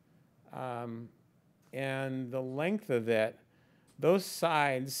 And the length of it, those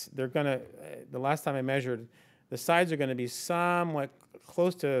sides, they're going to, the last time I measured, the sides are going to be somewhat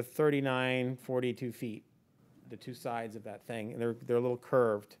close to 39, 42 feet, the two sides of that thing. And they're a little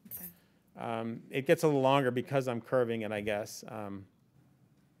curved. Okay. It gets a little longer because I'm curving it, I guess.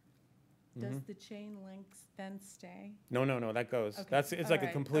 Does the chain link fence stay? No, that goes. Okay. It's All like a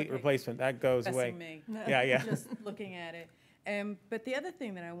right. complete Okay. replacement. That goes away. Me. Yeah. Just looking at it. But the other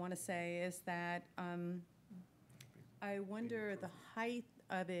thing that I want to say is that I wonder the height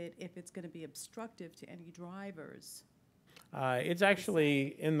of it, if it's going to be obstructive to any drivers. It's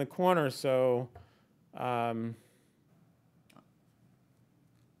actually in the corner, so What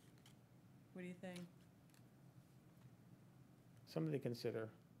do you think? something to consider.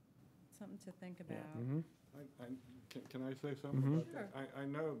 Something to think about. Can I say something about that? I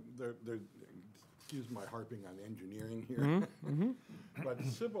know excuse my harping on engineering here, but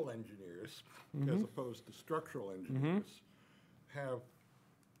civil engineers, as opposed to structural engineers, have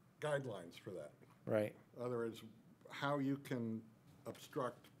guidelines for that. Right. In other words, how you can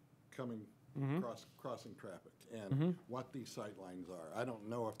obstruct crossing traffic and what these sight lines are. I don't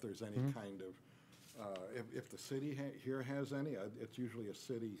know if there's any kind of, if the city here has any, it's usually a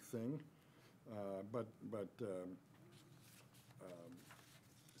city thing, but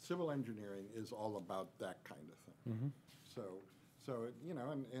civil engineering is all about that kind of thing. So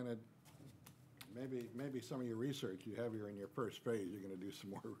maybe some of your research you have here in your first phase, you're going to do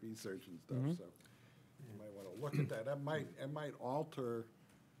some more research and stuff. So you might want to look at that. It might alter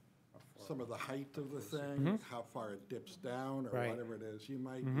some of the height of the thing, how far it dips down, or whatever it is. You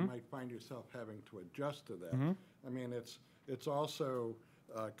might find yourself having to adjust to that. I mean, it's also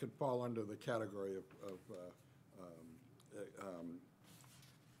could fall under the category of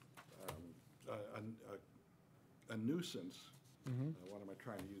a nuisance. What am I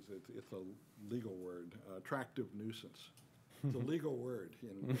trying to use? It's a legal word. Attractive nuisance. It's a legal word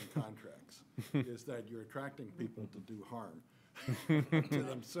in contracts. Is that you're attracting people to do harm to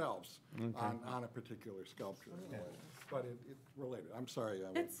themselves on a particular sculpture. But it's related. I'm sorry.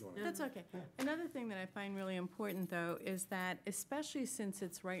 That's okay. Another thing that I find really important, though, is that especially since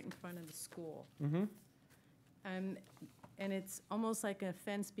it's right in front of the school, And it's almost like a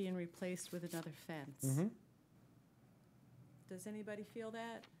fence being replaced with another fence. Mm-hmm. Does anybody feel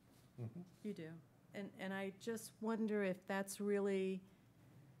that? You do. And I just wonder if that's really,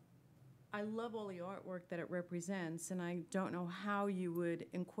 I love all the artwork that it represents, and I don't know how you would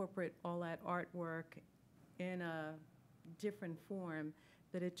incorporate all that artwork in a different form,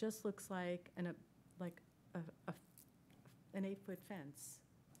 but it just looks like an 8-foot fence.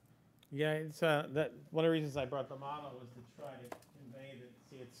 Yeah, it's, that, one of the reasons I brought the model was to try to convey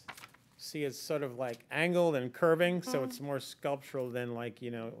that, see it's sort of like angled and curving, so it's more sculptural than like,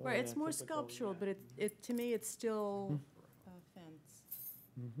 you know. Right, it's a more typical, sculptural, yeah. but to me, it's still a fence.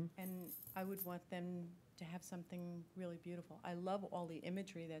 And I would want them to have something really beautiful. I love all the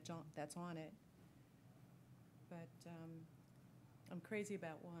imagery that's on it, but I'm crazy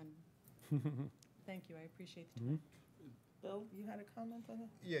about one. Thank you, I appreciate the time. Bill, you had a comment on that?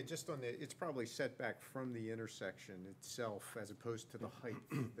 Yeah, just on the, it's probably set back from the intersection itself as opposed to the height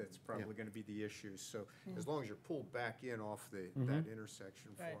that's probably gonna be the issue. So as long as you're pulled back in off the, that intersection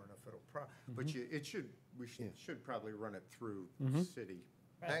far Right. enough, it'll but we should probably run it through city.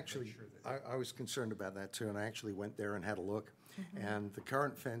 Actually, Make sure that- I was concerned about that too, and I actually went there and had a look. And the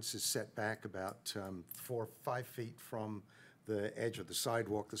current fence is set back about 4 or 5 feet from the edge of the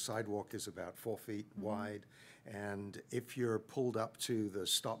sidewalk. The sidewalk is about 4 feet wide. And if you're pulled up to the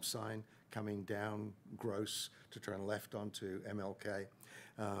stop sign coming down Gross to turn left onto MLK,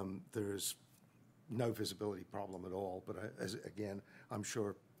 there's no visibility problem at all. But again, I'm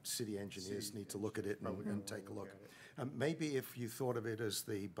sure city engineers need to look at it and take a look. Maybe if you thought of it as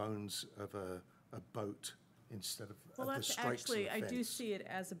the bones of a boat instead of Well, the that's stripes of actually, the I do fence. see it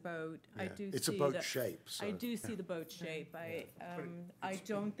as a boat. I Yeah. do see It's a boat the- shape, so. I do see the boat shape. I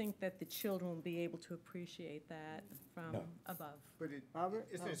don't think that the children will be able to appreciate that from No. above. But Robert?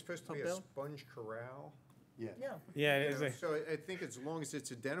 isn't Oh, it supposed to oh, be a Bill? sponge corral? Yeah. Yeah. Yeah, it You is know, a, So I think as long as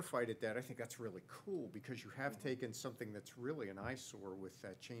it's identified at that, I think that's really cool, because you have taken something that's really an eyesore with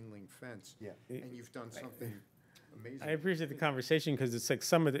that chain link fence. Yeah. And you've done something amazing. I appreciate the conversation because it's like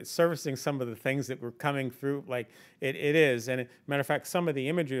some of the, servicing some of the things that were coming through, like it is. And matter of fact, some of the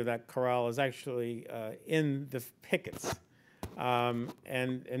imagery of that corral is actually in the pickets.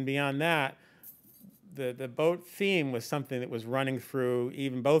 And beyond that, the boat theme was something that was running through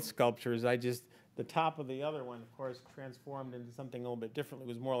even both sculptures. The top of the other one, of course, transformed into something a little bit different. It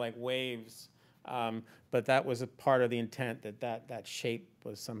was more like waves. But that was a part of the intent, that shape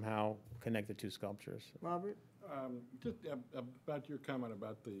was somehow connected to sculptures. Robert? Just about your comment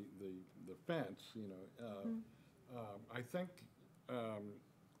about the fence, you know, I think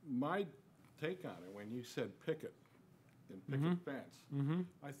my take on it, when you said picket and picket fence,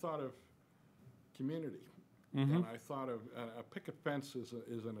 I thought of community. And I thought of, a picket fence is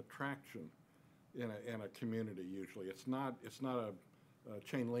an attraction in a community usually. It's not a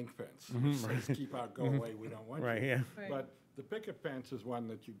chain link fence. It says, keep out, go away, we don't want you. Right, yeah. Right. But the picket fence is one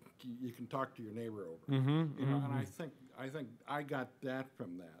that you can talk to your neighbor over. You know, and I think I got that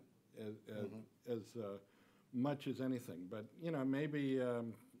from that as much as anything. But you know, maybe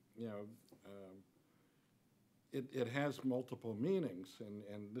you know, it has multiple meanings,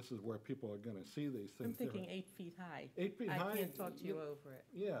 and this is where people are going to see these things. I'm thinking different. 8 feet high. 8 feet high. I can't talk to you over it.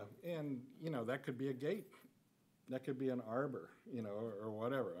 Yeah, and you know, that could be a gate, that could be an arbor, you know, or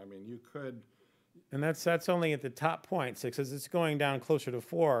whatever. I mean, you could. And that's only at the top point, so because it's going down closer to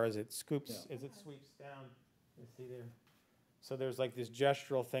 4 as it scoops, as it sweeps down. You see there. So there's like this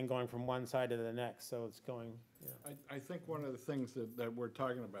gestural thing going from one side to the next, so it's going, yeah. I think one of the things that we're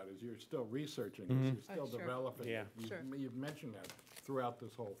talking about is you're still researing this, you're still sure. developing it. Yeah. Sure. You've mentioned that throughout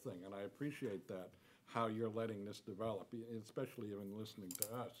this whole thing, and I appreciate that, how you're letting this develop, especially even listening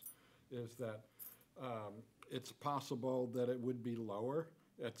to us, is that it's possible that it would be lower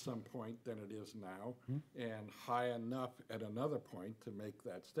at some point than it is now, and high enough at another point to make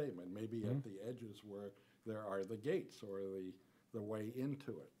that statement, maybe at the edges where there are the gates or the way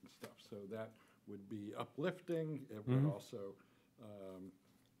into it and stuff. So that would be uplifting. It would also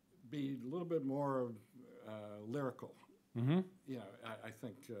be a little bit more lyrical. You know, I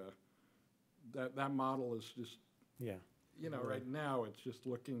think that model is just, Yeah. you know, right now it's just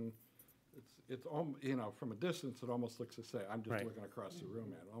looking, you know, from a distance it almost looks the same. I'm just Right. looking across the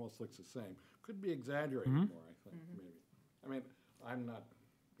room at it. It almost looks the same. Could be exaggerated more, I think, maybe. I mean,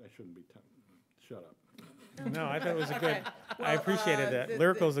 I shouldn't be shut up. No, I thought it was a good, I appreciated that.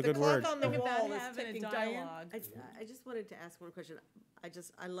 Lyrical is a good word. The clock on the Think about wall is having a ticking. Diane? dialogue. I just wanted to ask one question.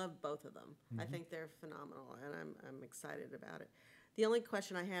 I love both of them. I think they're phenomenal, and I'm excited about it. The only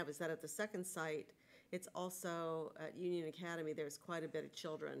question I have is that at the second site, it's also at Union Academy, there's quite a bit of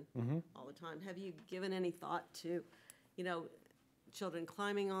children all the time. Have you given any thought to you know, children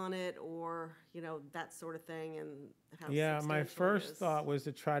climbing on it or, you know, that sort of thing and how Yeah, my substantial it first is. thought was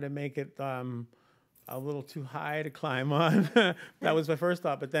to try to make it a little too high to climb on. That was my first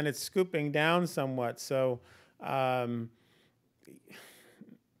thought, but then it's scooping down somewhat. So the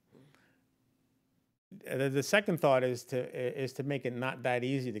second thought is to make it not that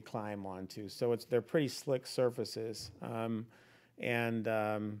easy to climb onto. So they're pretty slick surfaces,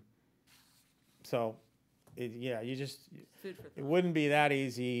 so you just Food for it thought. wouldn't be that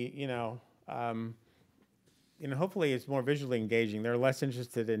easy, hopefully it's more visually engaging. They're less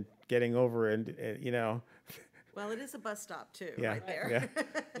interested in getting over and, Well, it is a bus stop too, yeah, right there.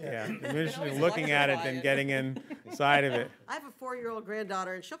 yeah. They're interested in looking at it than getting inside of it. I have a 4-year-old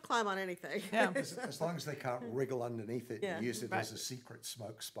granddaughter and she'll climb on anything. Yeah. As long as they can't wriggle underneath it Yeah. and use it Right. as a secret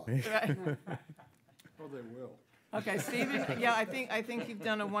smoke spot. Right. Oh, they will. Okay, Stephen, yeah, I think you've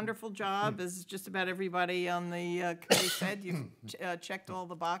done a wonderful job, as just about everybody on the committee said. You've checked all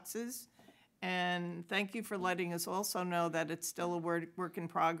the boxes. And thank you for letting us also know that it's still a work in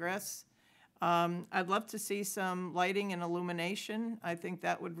progress. I'd love to see some lighting and illumination. I think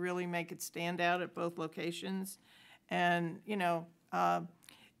that would really make it stand out at both locations. And,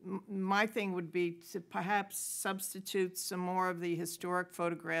 my thing would be to perhaps substitute some more of the historic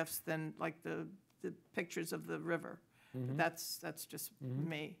photographs than like the pictures of the river. That's just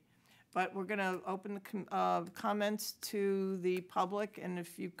me. But we're going to open the comments to the public, and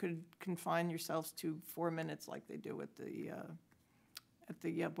if you could confine yourselves to 4 minutes like they do at the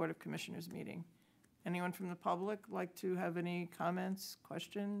Board of Commissioners meeting. Anyone from the public like to have any comments,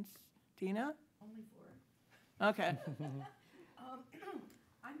 questions? Tina? Only 4. Okay.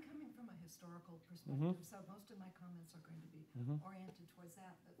 I'm coming from a historical perspective, so most of my comments are going to be oriented towards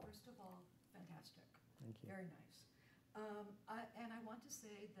that. But first of all, fantastic. Thank you. Very nice. And I want to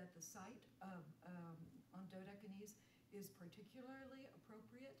say that the site on Dodecanese is particularly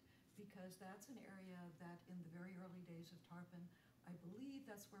appropriate because that's an area that in the very early days of Tarpon, I believe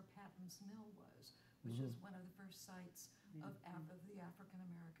that's where Patton's Mill was, which is one of the first sites of the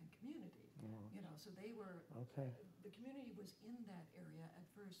African-American community. So they were, Okay. the community was in that area at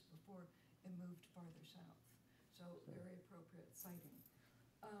first before it moved farther south. So very appropriate siting.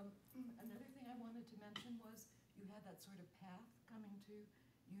 Another thing I wanted to mention was you had that sort of path coming to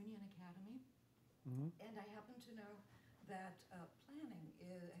Union Academy. And I happen to know that planning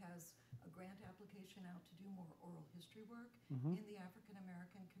has a grant application out to do more oral history work in the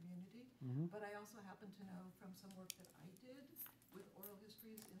African-American community. But I also happen to know from some work that I did with oral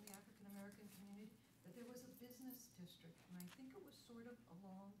histories in the African-American community that there was a business district, and I think it was sort of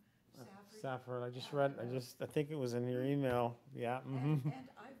along Safford, I think it was in your email, yeah.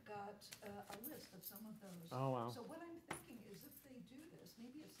 And I've got a list of some of those. Oh, wow. So what I'm thinking is if they do this,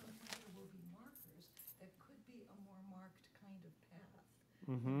 maybe at some point there will be markers that could be a more marked kind of path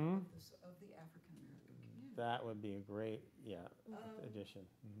of the African-American community. That would be a great, addition.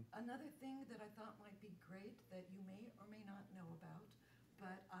 Another thing that I thought might be great that you may or may not know about,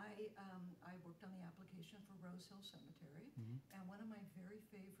 but I worked on the application for Rose Hill Cemetery, and one of my very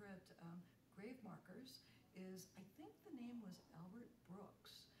favorite grave markers is, I think the name was Albert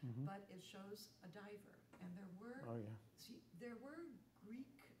Brooks, but it shows a diver, and there were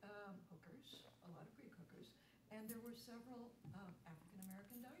Greek hookers, a lot of Greek hookers, and there were several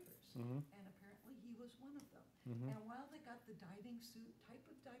African-American divers, and apparently he was one of them. And while they got the type of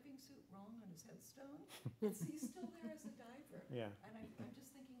diving suit wrong on his headstone, he's still there as a diver. Yeah. And I'm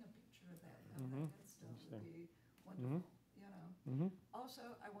just thinking a picture of that headstone would be wonderful, Also,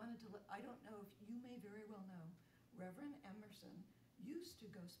 I wanted to I don't know if you may very well know, Reverend Emerson used to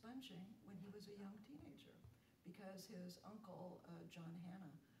go sponging when he was a young teenager because his uncle, John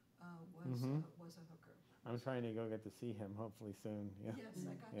Hanna, was a hooker. I'm trying to go get to see him hopefully soon, yeah. Yes,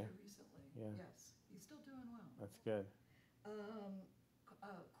 I got there recently. Yeah. Yes, he's still doing well. That's good.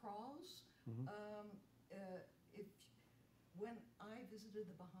 Crawls. When I visited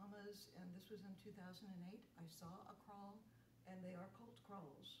the Bahamas, and this was in 2008, I saw a crawl, and they are called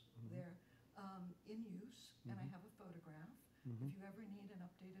crawls. They're in use, and I have a photograph. If you ever need an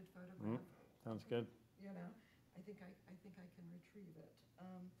updated photograph, Sounds good. I think I can retrieve it.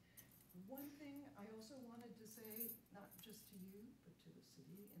 One thing I also wanted to say, not just to you, but to the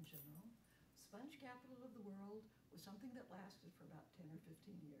city in general, sponge capital of the world was something that lasted for about 10 or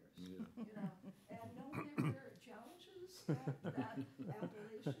 15 years. And no one ever challenges that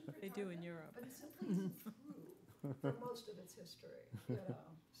appellation for They do in Tarpon, Europe. but it simply isn't true for most of its history.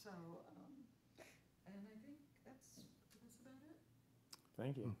 So, and I think that's about it.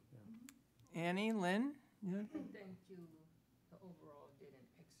 Thank you. Annie, Lynn? Yeah. Thank you. Overall, did an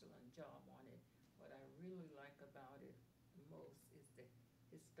excellent job on it. What I really like about it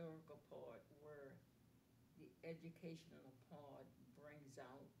historical part where the educational part brings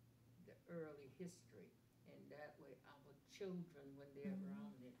out the early history. And that way our children, when they're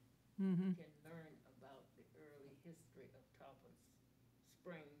around it, can learn about the early history of Tarpon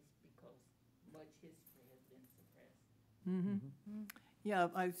Springs because much history has been suppressed. Yeah,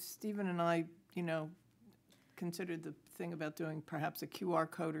 Stephen and I, considered the thing about doing perhaps a QR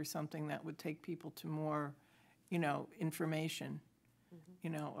code or something that would take people to more, information,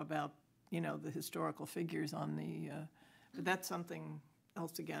 about, the historical figures on the, but that's something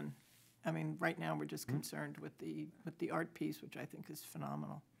else again. I mean, right now, we're just concerned with the art piece, which I think is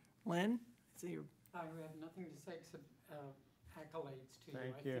phenomenal. Lynn? I see you're I have nothing to say except accolades to you.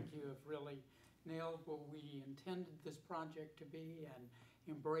 Thank I you. think you have really nailed what we intended this project to be and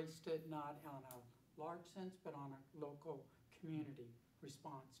embraced it not on a large sense, but on a local community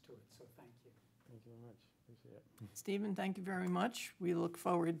response to it. So thank you. Thank you very much. Appreciate it. Stephen, thank you very much. We look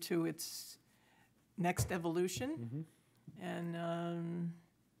forward to its next evolution and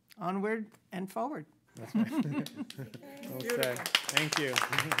onward and forward. That's right. Well said. Thank you.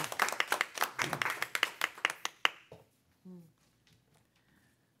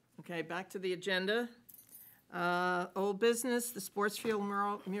 Okay, back to the agenda. Old business, the sports field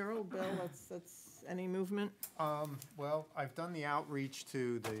mural, Bill, that's any movement? Well, I've done the outreach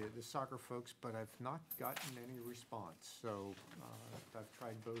to the soccer folks, but I've not gotten any response. So I've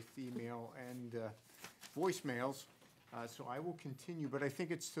tried both email and voicemails. So I will continue, but I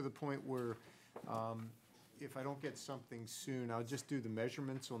think it's to the point where if I don't get something soon, I'll just do the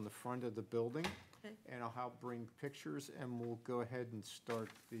measurements on the front of the building. Okay. And I'll help bring pictures, and we'll go ahead and start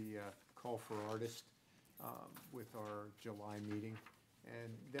the call for artists with our July meeting.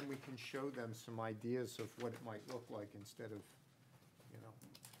 And then we can show them some ideas of what it might look like instead of,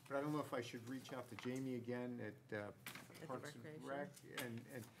 but I don't know if I should reach out to Jamie again at Parks and Rec. And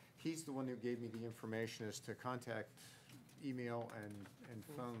he's the one who gave me the information as to contact, email, and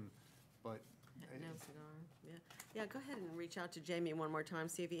phone, but. No cigar, yeah. Yeah, go ahead and reach out to Jamie one more time,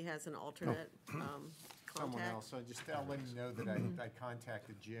 see if he has an alternate Someone contact. else, I'll let him know that I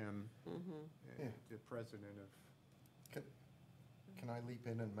contacted Jim, the president of. Can I leap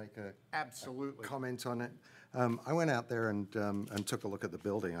in and make a Absolutely. comment on it? I went out there and took a look at the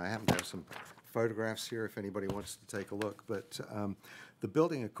building. I happen to have some photographs here if anybody wants to take a look. But the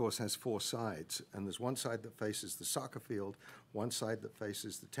building, of course, has four sides. And there's one side that faces the soccer field, one side that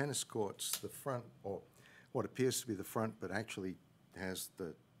faces the tennis courts, the front, or what appears to be the front, but actually has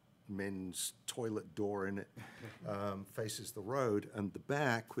the men's toilet door in it, faces the road. And the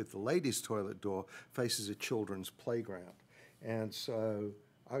back, with the ladies' toilet door, faces a children's playground. And so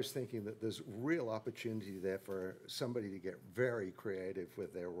I was thinking that there's real opportunity there for somebody to get very creative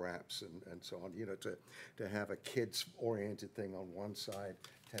with their wraps and so on, to have a kids-oriented thing on one side,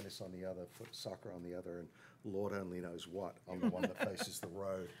 tennis on the other, soccer on the other, and Lord only knows what on the one that faces the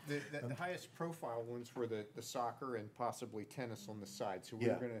road. The highest profile ones were the soccer and possibly tennis on the side. So we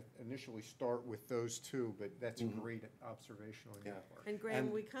Yeah. were going to initially start with those two, but that's a great observation on your part. And Graham,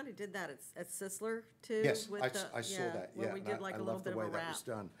 we kind of did that at Sisler too. Yes, with I saw that, yeah. Where we and did like I a little love the bit of way a that was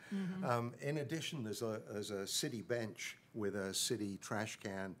wrap. done. In addition, there's a city bench with a city trash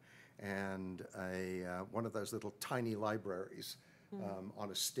can and one of those little tiny libraries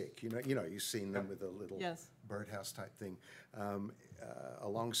on a stick. You've seen them with a little Yes. birdhouse type thing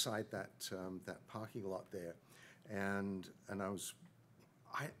alongside that parking lot there. And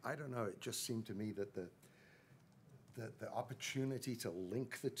I don't know, it just seemed to me that the opportunity to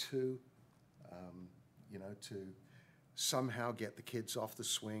link the two, to somehow get the kids off the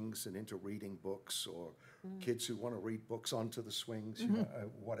swings and into reading books, or kids who want to read books onto the swings,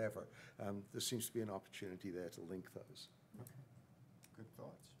 whatever. There seems to be an opportunity there to link those. Good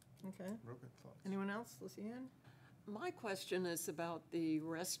thoughts. Okay. Real good thoughts. Anyone else? Lucianne? My question is about the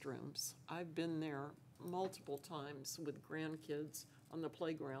restrooms. I've been there multiple times with grandkids on the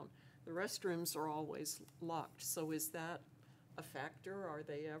playground. The restrooms are always locked, so is that a factor? Are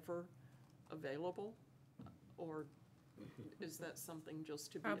they ever available? Or is that something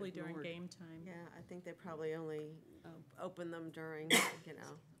just to be Probably ignored? during game time. Yeah, I think they probably only open them during,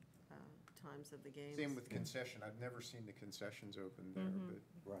 times of the games. Same with concession. I've never seen the concessions open there, but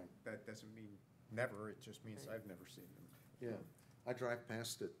Right. that doesn't mean never. It just means I've never seen them. Yeah. I drive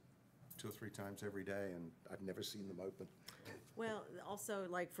past it 2 or 3 times every day, and I've never seen them open. Well, also,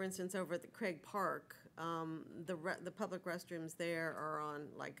 like, for instance, over at the Craig Park, the public restrooms there are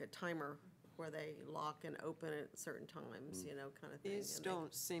on like a timer where they lock and open at certain times, kind of thing. These and they-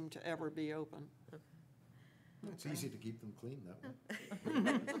 don't seem to ever be open. It's easy to keep them clean that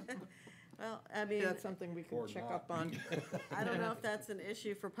way. Well, I Maybe mean, that's something we can Or check not. up on. I don't know if that's an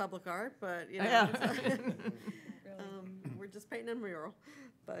issue for public art, but, you know, Yeah. we're just painting a mural.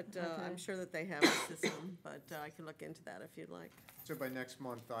 But I'm Okay. sure that they have a system, but I can look into that if you'd like. So by next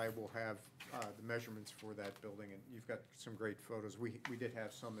month, I will have the measurements for that building, and you've got some great photos. We did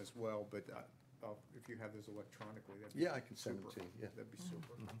have some as well, but if you have those electronically, that'd be Yeah, I can send them super. to you, yeah. That'd be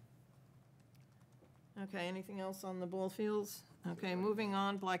super. Okay, anything else on the ball fields? Okay, moving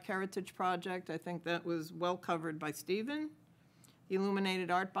on, Black Heritage Project, I think that was well covered by Stephen.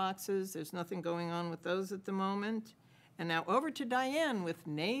 Illuminated art boxes, there's nothing going on with those at the moment. And now over to Diane with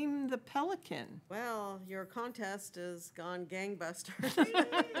Name the Pelican. Well, your contest has gone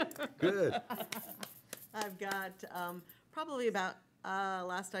gangbusters. Good. I've got probably about,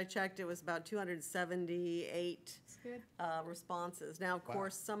 last I checked, it was about 278 responses. Now, of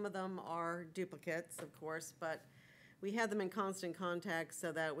course, some of them are duplicates, of course, but we have them in constant contact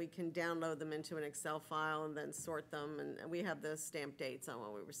so that we can download them into an Excel file and then sort them, and we have the stamp dates on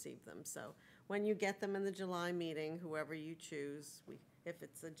when we receive them. So when you get them in the July meeting, whoever you choose, if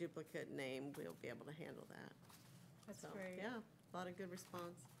it's a duplicate name, we'll be able to handle that. That's So, great. yeah, a lot of good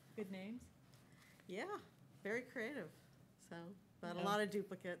response. Good names. Yeah, very creative. So, but a Yeah. lot of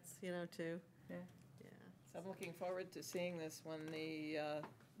duplicates, you know, too. Yeah. Yeah. So I'm looking forward to seeing this when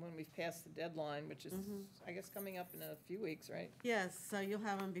when we've passed the deadline, which is, I guess, coming up in a few weeks, right? Yes, so you'll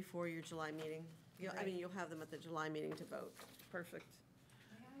have them before your July meeting. I Right. mean, you'll have them at the July meeting to vote. Perfect.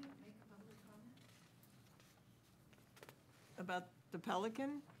 May I make a public comment? About the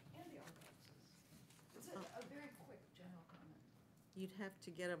Pelican? And the art boxes. It's a very quick general comment. You'd have to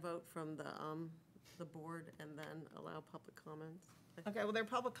get a vote from the board and then allow public comments. Okay, well, there are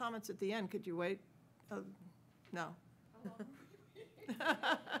public comments at the end. Could you wait? No.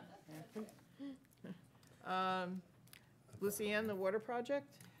 Lucienne, the water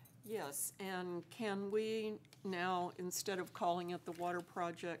project? Yes, and can we now, instead of calling it the water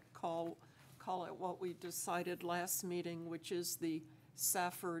project, call it what we decided last meeting, which is the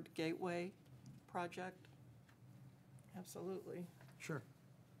Safford Gateway project? Absolutely. Sure.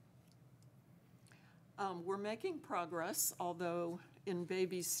 We're making progress, although in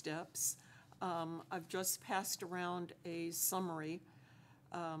baby steps. I've just passed around a summary.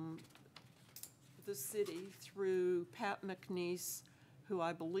 The city, through Pat McNeese, who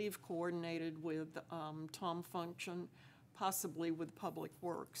I believe coordinated with Tom Function, possibly with Public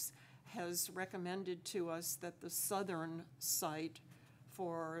Works, has recommended to us that the southern site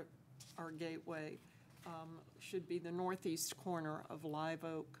for our gateway should be the northeast corner of Live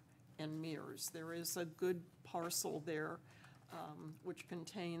Oak and Mears. There is a good parcel there which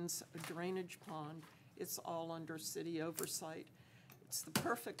contains a drainage pond. It's all under city oversight. It's the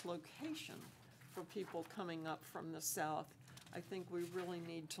perfect location for people coming up from the south. I think we really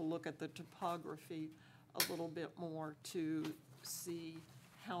need to look at the topography a little bit more to see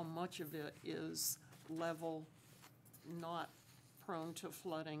how much of it is level, not prone to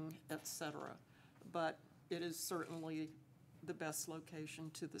flooding, et cetera. But it is certainly the best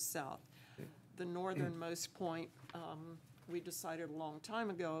location to the south. The northernmost point, we decided a long time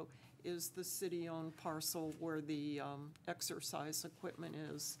ago, is the city-owned parcel where the exercise equipment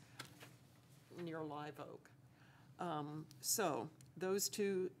is near Live Oak. So those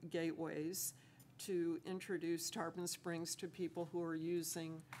two gateways to introduce Tarpon Springs to people who are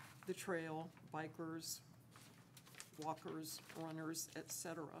using the trail, bikers, walkers, runners, et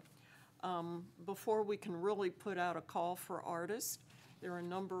cetera. Before we can really put out a call for artists, there are a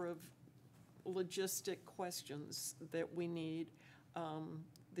number of logistic questions that we need.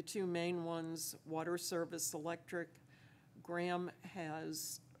 The two main ones, water service, electric. Graham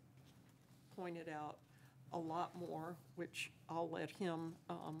has pointed out a lot more, which I'll let him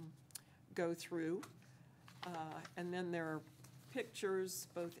go through. And then there are pictures,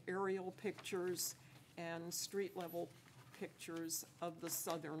 both aerial pictures and street level pictures of the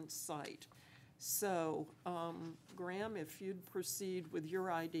southern site. So, Graham, if you'd proceed with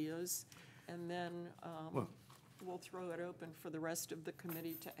your ideas, and then we'll throw it open for the rest of the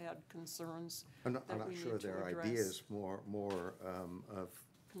committee to add concerns I'm that not we sure need to they're address. ideas, more of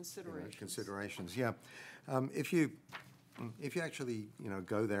Considerations. considerations, yeah. If you actually,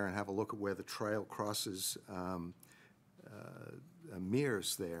 go there and have a look at where the trail crosses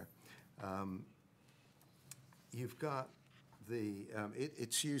Mears there, you've got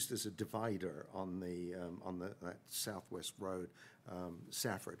it's used as a divider on that southwest road,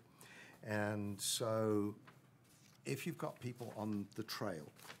 Safford. And so if you've got people on the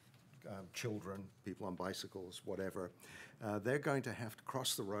trail, children, people on bicycles, whatever, they're going to have to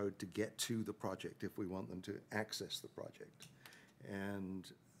cross the road to get to the project if we want them to access the project. And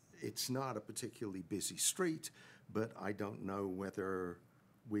it's not a particularly busy street, but I don't know whether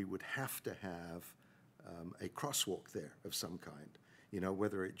we would have to have a crosswalk there of some kind. You know,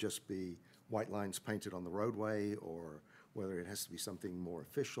 whether it just be white lines painted on the roadway, or whether it has to be something more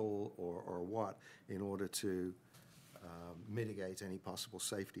official, or what, in order to mitigate any possible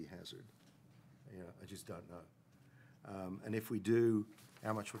safety hazard. You know, I just don't know. And if we do,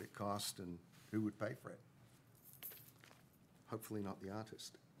 how much would it cost, and who would pay for it? Hopefully not the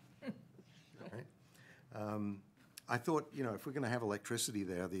artist. Right? I thought, you know, if we're going to have electricity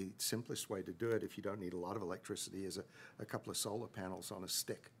there, the simplest way to do it, if you don't need a lot of electricity, is a couple of solar panels on a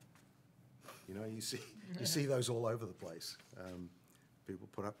stick. You know, you see those all over the place. People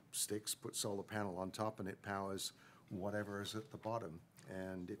put up sticks, put solar panel on top, and it powers whatever is at the bottom.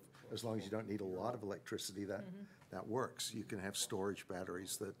 And as long as you don't need a lot of electricity, that works. You can have storage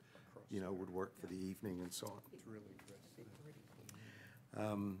batteries that, you know, would work for the evening and so on. It's really good.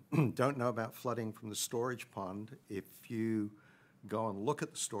 Don't know about flooding from the storage pond. If you go and look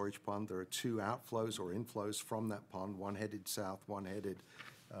at the storage pond, there are two outflows or inflows from that pond, one headed south, one headed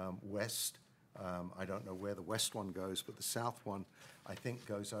west. I don't know where the west one goes, but the south one, I think,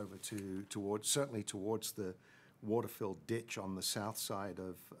 goes over certainly towards the water-filled ditch on the south side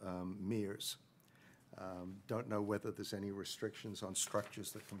of Mears. Don't know whether there's any restrictions on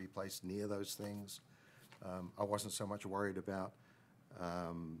structures that can be placed near those things. I wasn't so much worried about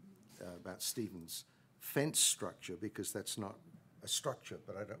Stephen's fence structure, because that's not a structure,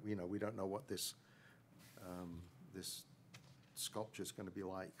 but we don't know what this sculpture is going to be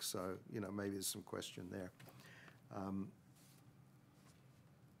like. So, you know, maybe there's some question there.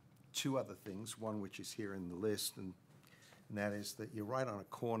 Two other things, one which is here in the list, and that is that you're right on a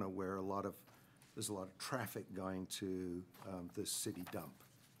corner where there's a lot of traffic going to the city dump.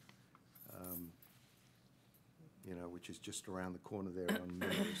 You know, which is just around the corner there on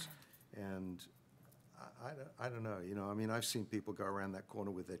Mills. And I don't know, you know, I mean, I've seen people go around that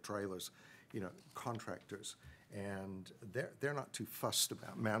corner with their trailers, you know, contractors, and they're not too fussed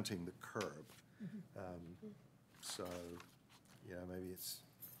about mounting the curb. So, yeah, maybe it's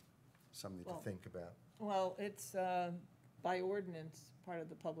something to think about. Well, it's by ordinance, part of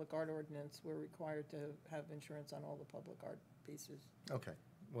the public art ordinance, we're required to have insurance on all the public art pieces. Okay,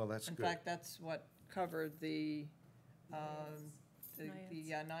 well, that's good. In fact, that's what covered the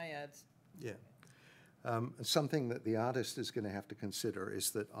naiads. Yeah. Something that the artist is going to have to consider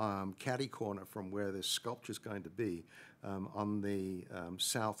is that catty corner from where this sculpture is going to be, on the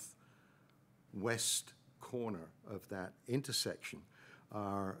southwest corner of that intersection,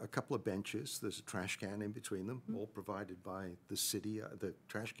 are a couple of benches. There's a trash can in between them, all provided by the city. The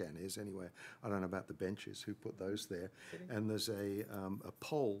trash can is, anyway. I don't know about the benches, who put those there. And there's a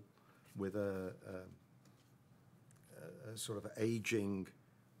pole with a sort of aging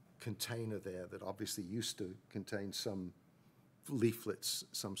container there that obviously used to contain some leaflets,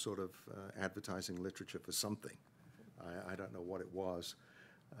 some sort of advertising literature for something. I don't know what it was.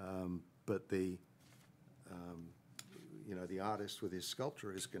 But the artist with his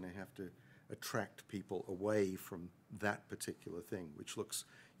sculpture is going to have to attract people away from that particular thing, which looks,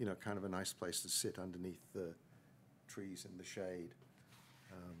 you know, kind of a nice place to sit underneath the trees in the shade.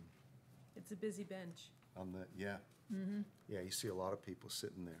 It's a busy bench. Yeah, you see a lot of people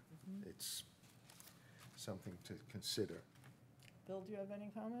sitting there. It's something to consider. Bill, do you have any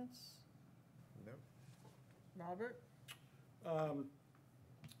comments? No? Robert?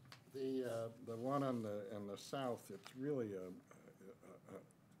 The one in the south, it's really a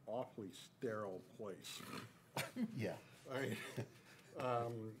awfully sterile place. Yeah. I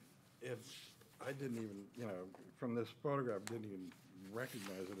didn't even, you know, from this photograph, didn't even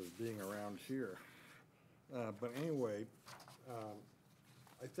recognize it as being around here. But anyway,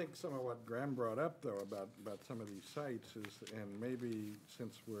 I think some of what Graham brought up, though, about some of these sites is, and maybe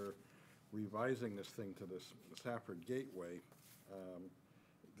since we're revising this thing to this Safford Gateway,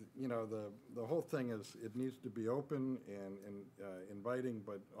 you know, the whole thing is, it needs to be open and inviting,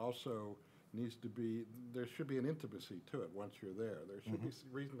 but also needs to be, there should be an intimacy to it once you're there. There should be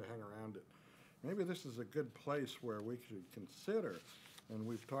some reason to hang around it. Maybe this is a good place where we should consider, and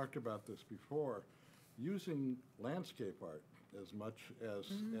we've talked about this before, using landscape art as much as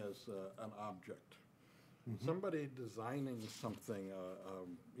an object. Somebody designing something,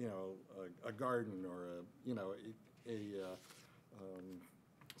 you know, a garden or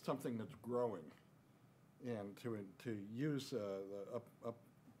something that's growing, and to use up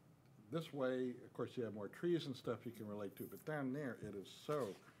this way. Of course, you have more trees and stuff you can relate to, but down there it is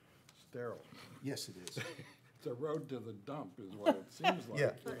so sterile. Yes, it is. It's a road to the dump, is what it seems like.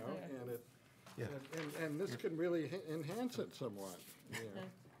 Yeah. You know, and this can really enhance it somewhat.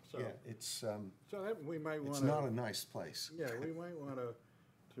 Yeah. So, Yeah, it's, so that, we might want it's to. not a nice place. Yeah, we might want to,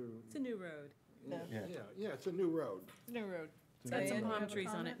 It's a new road. yeah, it's a new road. New road. It's Got got some some palm palm trees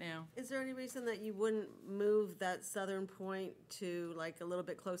on it now. Is there any reason that you wouldn't move that southern point to like a little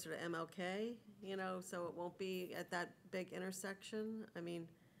bit closer to MLK? You know, so it won't be at that big intersection? I mean,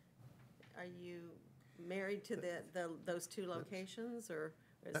 are you married to those two locations, or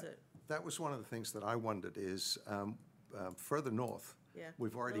is it? That was one of the things that I wondered is, further north, Yeah,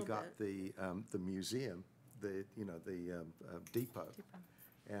 we've already little got the museum, the depot.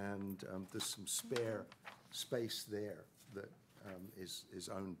 And there's some spare space there that is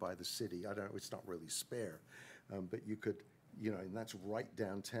owned by the city. I don't know, it's not really spare, but you could, and that's right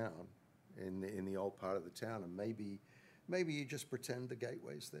downtown in the old part of the town, and maybe you just pretend the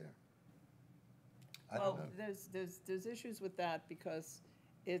gateway's there. I don't know. Well, there's issues with that because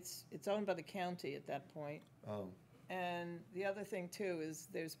it's owned by the county at that point. Oh, And the other thing too is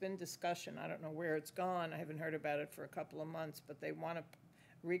there's been discussion, I don't know where it's gone, I haven't heard about it for a couple of months, but they want to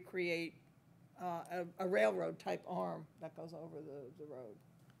recreate a railroad type arm that goes over the road.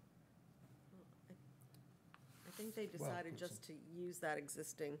 I think they decided just to use that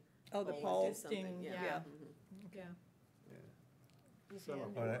existing. Oh, the pole pole? and do something, Existing, yeah. yeah. Mhm. Yeah.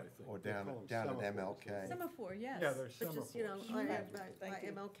 Semaphore, I think. or They down call them at semaphores. MLK. Semaphore, yes. Yeah, there's But just, semaphores. by Thank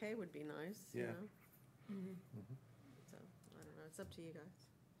you. MLK would be nice, you Yeah. know? So, I don't know, it's up to you guys.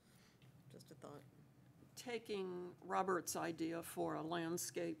 Just a thought. Taking Robert's idea for a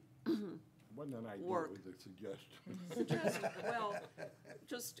landscape Wasn't an idea, Work. it was a suggestion. well,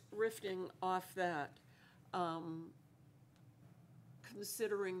 just riffing off that,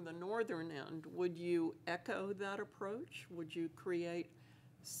 considering the northern end, would you echo that approach? Would you create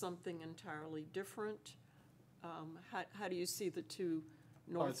something entirely different? How do you see the two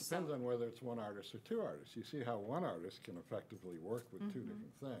Well, it north, depends south? on whether it's one artist or two artists. You see how one artist can effectively work with two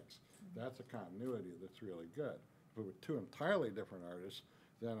different things. That's a continuity that's really good. But with two entirely different artists,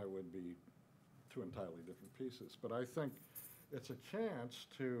 then it would be two entirely different pieces. But I think it's a chance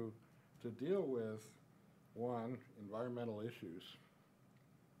to deal with, one, environmental issues.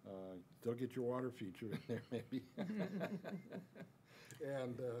 They'll get your water feature in there maybe.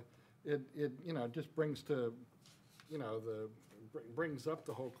 And it just brings to, brings up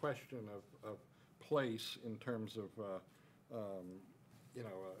the whole question of place in terms of,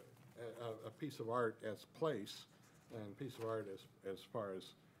 a piece of art as place and a piece of art as far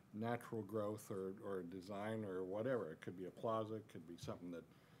as natural growth or design or whatever. It could be a plaza, it could be something that,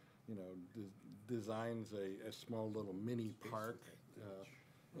 designs a small little mini park.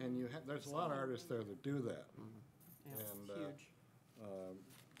 And there's a lot of artists there that do that. Yeah, And, huge.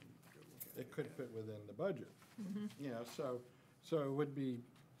 it could fit within the budget. So it would be,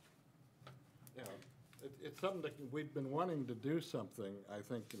 it's something that we've been wanting to do something, I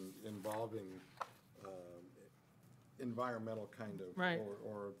think, involving environmental kind of, Right.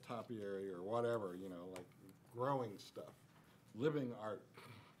 or topiary or whatever, like growing stuff, living art.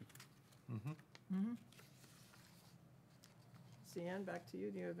 Cian, back to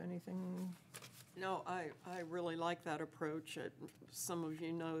you, do you have anything? No, I really like that approach. Some of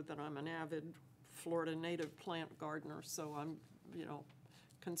you know that I'm an avid Florida native plant gardener, so I'm,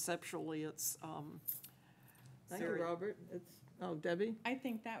 conceptually, it's Thank you, very- Robert. Debbie? I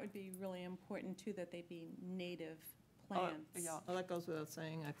think that would be really important too, that they be native plants. yeah. Oh, that goes without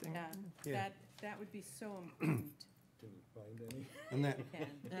saying, I think. Yeah, that would be so important. Can you find any? And that, Ken.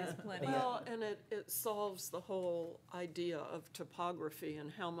 There's plenty. Well, and it solves the whole idea of topography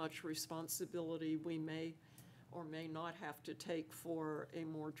and how much responsibility we may or may not have to take for a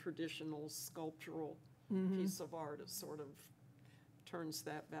more traditional sculptural piece of art. It sort of turns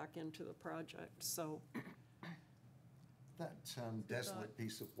that back into the project, so. that desolate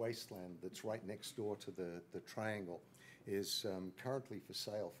piece of wasteland that's right next door to the triangle is currently for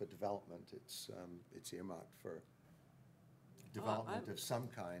sale for development. It's earmarked for development of some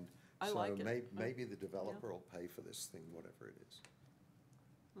kind. I like it. So maybe the developer will pay for this thing, whatever it is.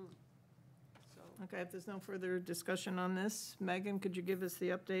 So, Okay, if there's no further discussion on this, Megan, could you give us the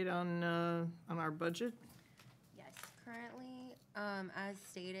update on our budget? Yes, currently, as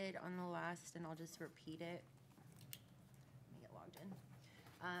stated on the last, and I'll just repeat it. Let me get logged in.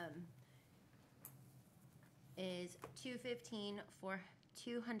 Is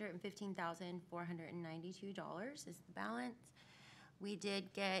 $215,492 is the balance. We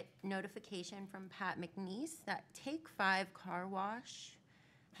did get notification from Pat McNeese that Take 5 Car Wash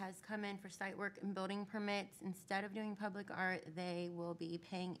has come in for site work and building permits. Instead of doing public art, they will be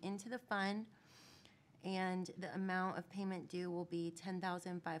paying into the fund, and the amount of payment due will be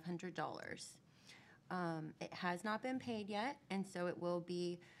 $10,500. It has not been paid yet, and so it will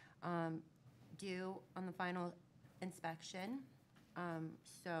be due on the final inspection.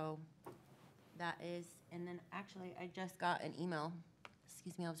 So that is, and then actually, I just got an email.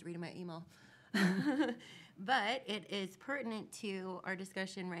 Excuse me, I was reading my email. But it is pertinent to our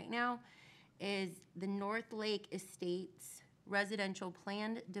discussion right now, is the North Lake Estates Residential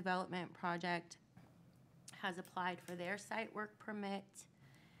Planned Development Project has applied for their site work permit.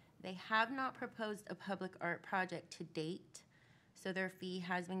 They have not proposed a public art project to date, so their fee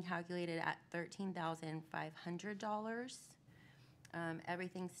has been calculated at $13,500.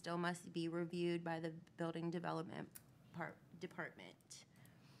 Everything still must be reviewed by the Building Development Department.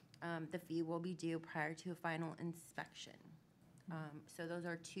 The fee will be due prior to a final inspection. So those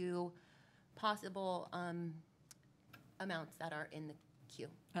are two possible amounts that are in the queue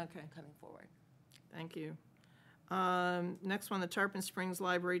Okay, coming forward. thank you. Next one, the Tarpon Springs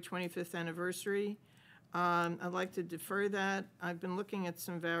Library 25th anniversary. I'd like to defer that. I've been looking at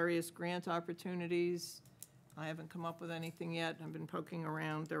some various grant opportunities. I haven't come up with anything yet. I've been poking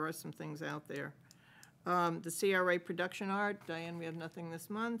around. There are some things out there. The CRA Production Art, Diane, we have nothing this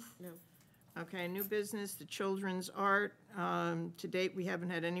month. No. Okay, new business, the children's art. To date, we haven't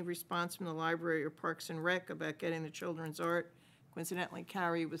had any response from the library or Parks and Rec about getting the children's art. Coincidentally,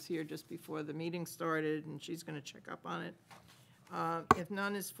 Carrie was here just before the meeting started, and she's going to check up on it. If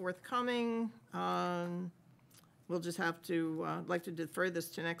none is forthcoming, we'll just have to, like to defer this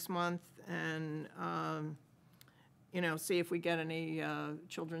to next month and, you know, see if we get any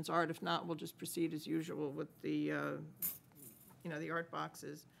children's art. If not, we'll just proceed as usual with the, you know, the art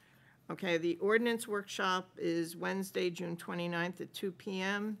boxes. Okay, the ordinance workshop is Wednesday, June 29th at 2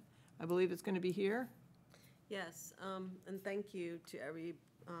 p.m. I believe it's going to be here. Yes, and thank you to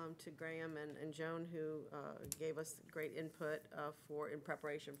to Graham and Joan, who gave us great input in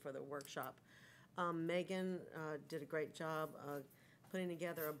preparation for the workshop. Megan did a great job putting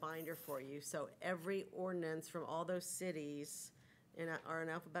together a binder for you. So every ordinance from all those cities are in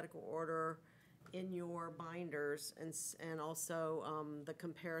alphabetical order in your binders, and also the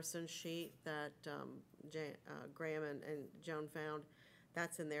comparison sheet that Graham and Joan found,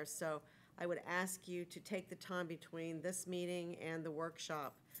 that's in there. So I would ask you to take the time between this meeting and the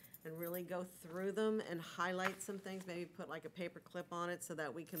workshop and really go through them and highlight some things, maybe put like a paper clip on it so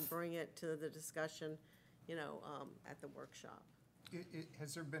that we can bring it to the discussion, you know, at the workshop.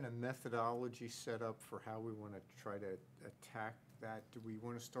 Has there been a methodology set up for how we want to try to attack that? Do we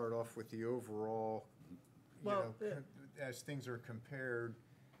want to start off with the overall, you know, as things are compared,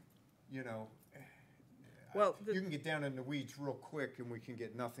 you know, Well, you can get down in the weeds real quick and we can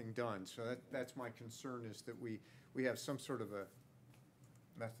get nothing done. So that's my concern, is that we have some sort of a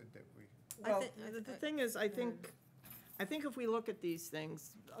method that we. Well, the thing is, I think if we look at these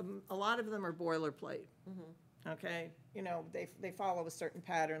things, a lot of them are boilerplate. Okay, you know, they follow a certain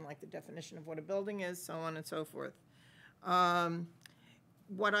pattern, like the definition of what a building is, so on and so forth.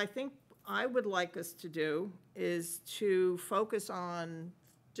 What I think I would like us to do is to focus on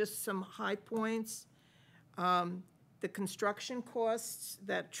just some high points, the construction costs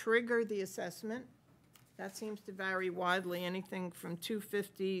that trigger the assessment. That seems to vary widely, anything from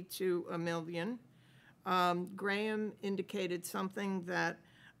 $250,000 to $1 million. Graham indicated something that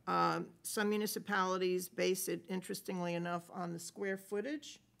some municipalities base it, interestingly enough, on the square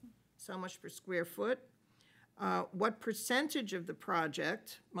footage, so much per square foot. What percentage of the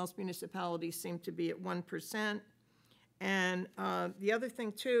project? Most municipalities seem to be at 1%. And the other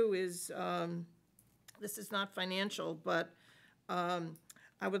thing, too, is this is not financial, but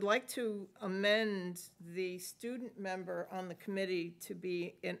I would like to amend the student member on the committee to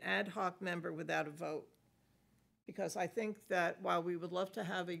be an ad hoc member without a vote. Because I think that while we would love to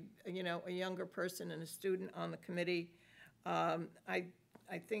have a younger person and a student on the committee, I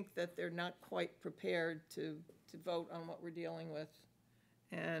think that they're not quite prepared to vote on what we're dealing with.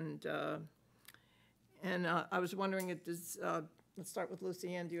 And I was wondering, let's start with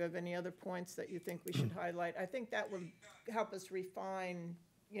Lucy Ann. Do you have any other points that you think we should highlight? I think that would help us refine,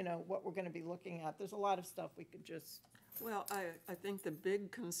 you know, what we're going to be looking at. There's a lot of stuff we could just. Well, I think the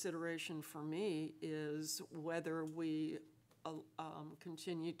big consideration for me is whether we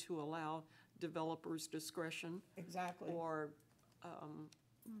continue to allow developers discretion. Exactly. Or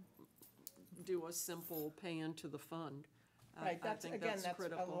do a simple pay into the fund. Right, I that's, think again, that's that's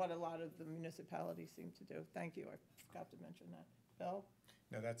critical. what a lot of the municipalities seem to do. Thank you, I forgot to mention that. Bill?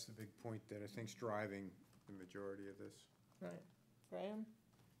 No, that's the big point that I think's driving the majority of this. Right. Graham?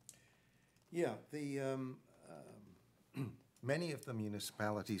 Yeah, many of the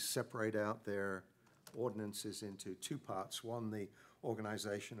municipalities separate out their ordinances into two parts. One, the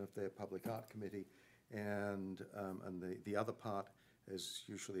organization of their public art committee, and the other part as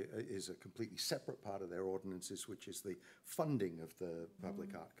usually is a completely separate part of their ordinances, which is the funding of the Public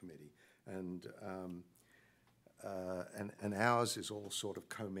Art Committee. And ours is all sort of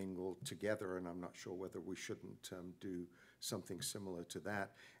commingled together, and I'm not sure whether we shouldn't do something similar to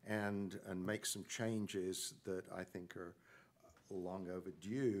that and make some changes that I think are long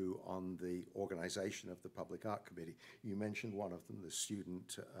overdue on the organization of the Public Art Committee. You mentioned one of them, the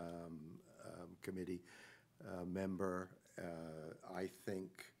student committee member. I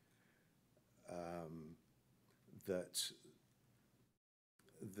think that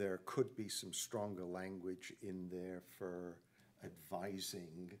there could be some stronger language in there for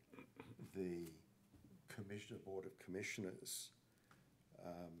advising the Board of Commissioners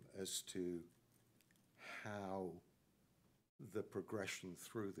as to how the progression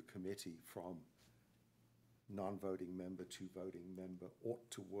through the committee from non-voting member to voting member ought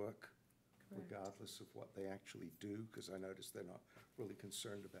to work, regardless of what they actually do, because I notice they're not really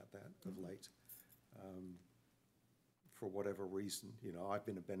concerned about that of late. For whatever reason, you know, I've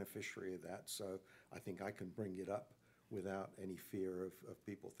been a beneficiary of that, so I think I can bring it up without any fear of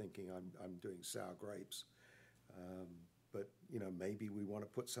people thinking I'm doing sour grapes. But, you know, maybe we want to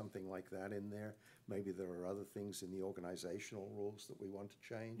put something like that in there. Maybe there are other things in the organizational rules that we want to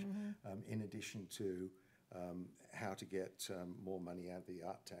change, in addition to how to get more money out of the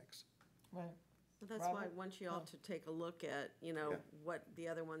art tax. Right. So that's why I Robert? want you all to take a look at, you know, what the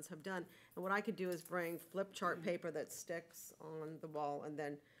other ones have done. And what I could do is bring flip chart paper that sticks on the wall, and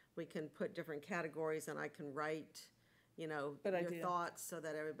then we can put different categories, and I can write, you know, Good your idea. thoughts so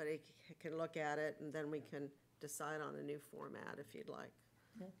that everybody can look at it, and then we can decide on a new format if you'd like.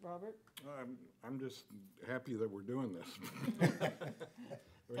 Yeah, Robert? I'm just happy that we're doing this.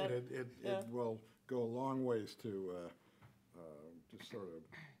 I mean, it will go a long ways to just sort of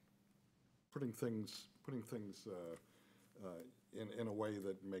putting things in a way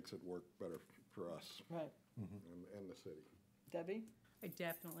that makes it work better for us Right. and the city. Debbie? I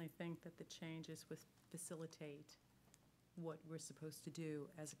definitely think that the changes would facilitate what we're supposed to do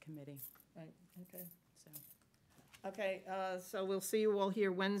as a committee, Right, okay. so. Okay, so we'll see you all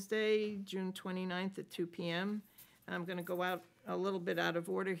here Wednesday, June 29th at 2 PM. And I'm going to go out a little bit out of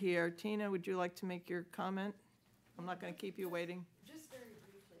order here. Tina, would you like to make your comment? I'm not going to keep you waiting. Just very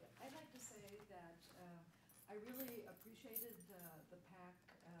briefly, I'd like to say that I really appreciated the PAC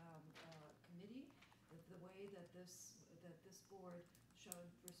committee, the way that this board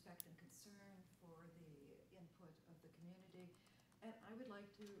showed respect and concern for the input of the community. And I would like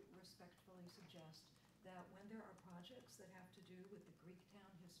to respectfully suggest that when there are projects that have to do with the Greektown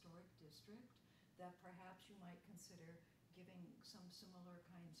Historic District, that perhaps you might consider giving some similar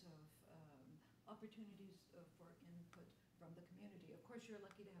kinds of opportunities for input from the community. Of course, you're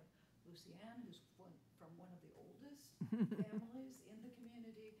lucky to have Lucy Ann, who's from one of the oldest families in the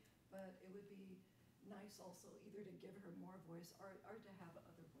community, but it would be nice also either to give her more voice or to have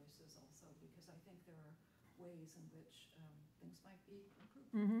other voices also, because I think there are ways in which things might be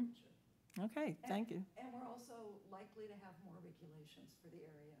improved in the future. Okay, thank you. And we're also likely to have more regulations for the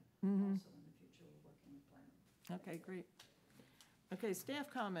area also in the future. We're working with planning. Okay, great. Okay,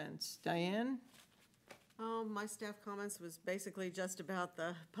 staff comments. Diane? My staff comments was basically just about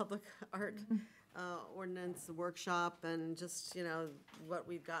the public art ordinance workshop and just, you know, what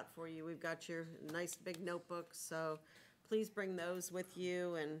we've got for you. We've got your nice big notebooks, so please bring those with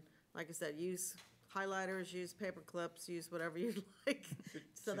you. And like I said, use highlighters, use paper clips, use whatever you'd like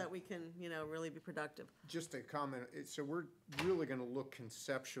so that we can, you know, really be productive. Just a comment, so we're really gonna look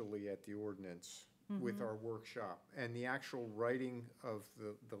conceptually at the ordinance with our workshop, and the actual writing of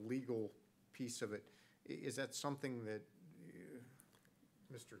the legal piece of it, is that something that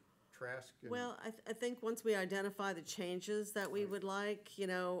Mr. Trask? and- Well, I think once we identify the changes that we would like, you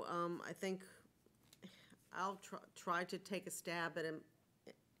know, I think I'll try to take a stab at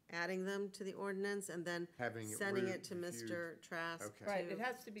adding them to the ordinance and then Having it sending it to reviewed. Mr. Trask Okay. Right, it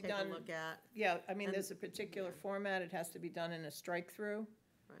has to be take a done. look at. Yeah, I mean, And- there's a particular format. It has to be done in a strike-through.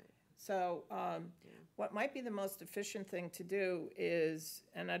 Right. So what might be the most efficient thing to do is,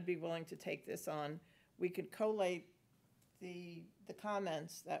 and I'd be willing to take this on, we could collate the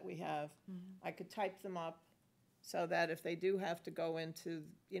comments that we have. I could type them up so that if they do have to go into,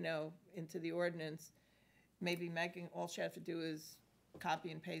 you know, into the ordinance, maybe Megan, all she has to do is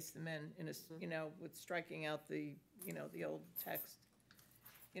copy and paste them in a, you know, with striking out the, you know, the old text.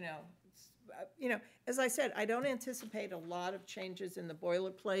 You know, as I said, I don't anticipate a lot of changes in the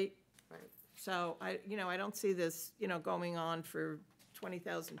boilerplate. Right. So I don't see this, you know, going on for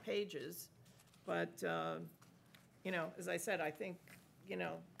 20,000 pages. But, you know, as I said, I think, you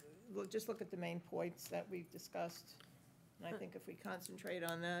know, just look at the main points that we've discussed. And I think if we concentrate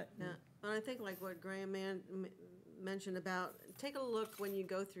on that. Yeah, but I think like what Graham mentioned about, take a look when you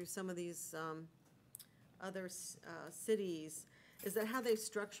go through some of these other cities, is that how they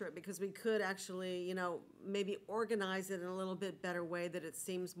structure it? Because we could actually, you know, maybe organize it in a little bit better way that it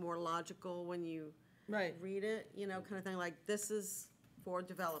seems more logical when you Right. read it, you know, kind of thing, like this is for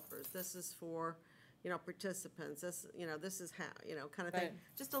developers, this is for, you know, participants, this, you know, this is how, you know, kind of thing. Right.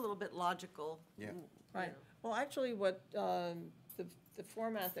 Just a little bit logical. Yeah. Right. Well, actually, what, the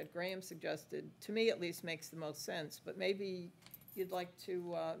format that Graham suggested, to me at least, makes the most sense. But maybe you'd like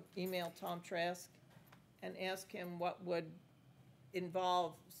to email Tom Trask and ask him what would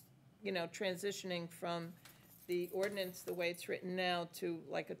involve, you know, transitioning from the ordinance, the way it's written now, to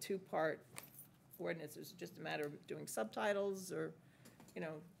like a two-part ordinance. Is it just a matter of doing subtitles or, you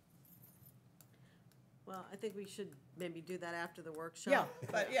know? Well, I think we should maybe do that after the workshop. Yeah,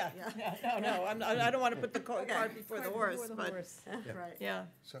 but, yeah, no, I don't want to put the cart before the horse, Before the but, horse. Right. yeah,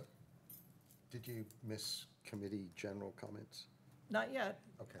 So, did you miss committee general comments? not yet.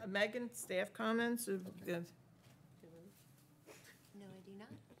 Okay. Megan, staff comments? No, I do not.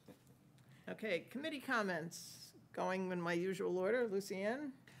 Okay, committee comments, going in my usual order.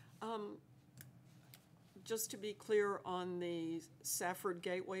 Lucienne? Just to be clear on the Safford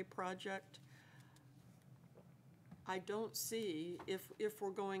Gateway project, I don't see, if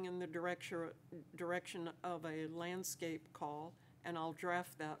we're going in the direction of a landscape call, and I'll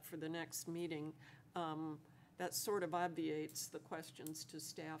draft that for the next meeting, that sort of obviates the questions to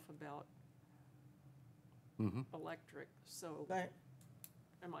staff about electric. So, Right,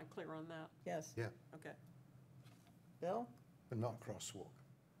 am I clear on that? yes. Yeah, Okay. Bill? but not crosswalk.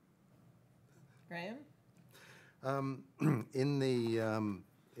 Graham? In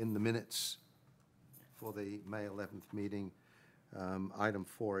the minutes for the May 11th meeting, item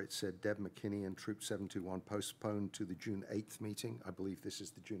 4, it said Deb McKinney and Troop 721 postponed to the June 8th meeting. I believe this is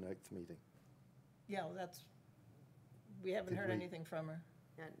the June 8th meeting. Yeah, well, that's, we haven't Did heard we- anything from her.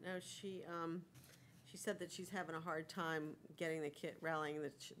 Yeah, no, she said that she's having a hard time getting rallying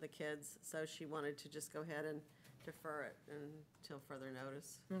the kids, so she wanted to just go ahead and defer it until further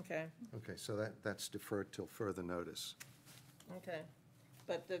notice. Okay, Okay, so that's deferred till further notice. okay.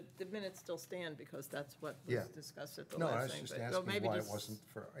 But the minutes still stand because that's what Yeah. was discussed at the No, I last was thing. just but- well, asking maybe why it just- wasn't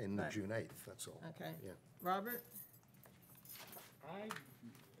in the Right. June 8th, that's all. Okay. Yeah. Robert? I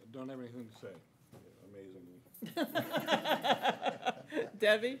don't have anything to say, amazingly.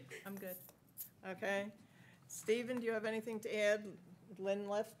 Debbie? I'm good. Okay. Stephen, do you have anything to add? Lynn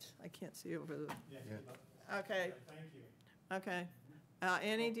left? I can't see over the, okay. Thank you. Okay.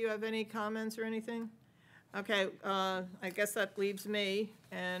 Annie, do you have any comments or anything? Okay, I guess that leaves me,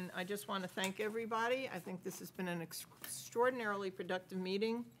 and I just want to thank everybody. I think this has been an extraordinarily productive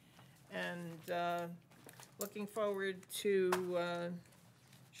meeting, and looking forward to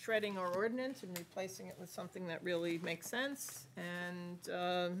shredding our ordinance and replacing it with something that really makes sense.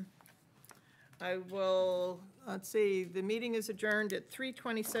 And I will, let's see, the meeting is adjourned at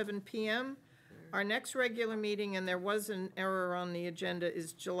 3:27 PM. Our next regular meeting, and there was an error on the agenda,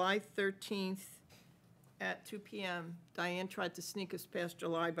 is July 13th at 2 PM. Diane tried to sneak us past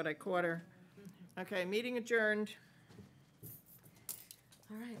July, but I caught her. Okay, meeting adjourned.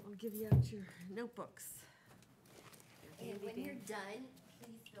 All right, we'll give you out your notebooks. And when you're done,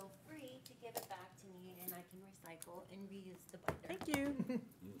 please feel free to give it back to me, and I can recycle and reuse the binder. Thank you.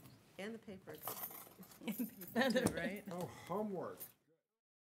 And the papers. Right? Oh, homework.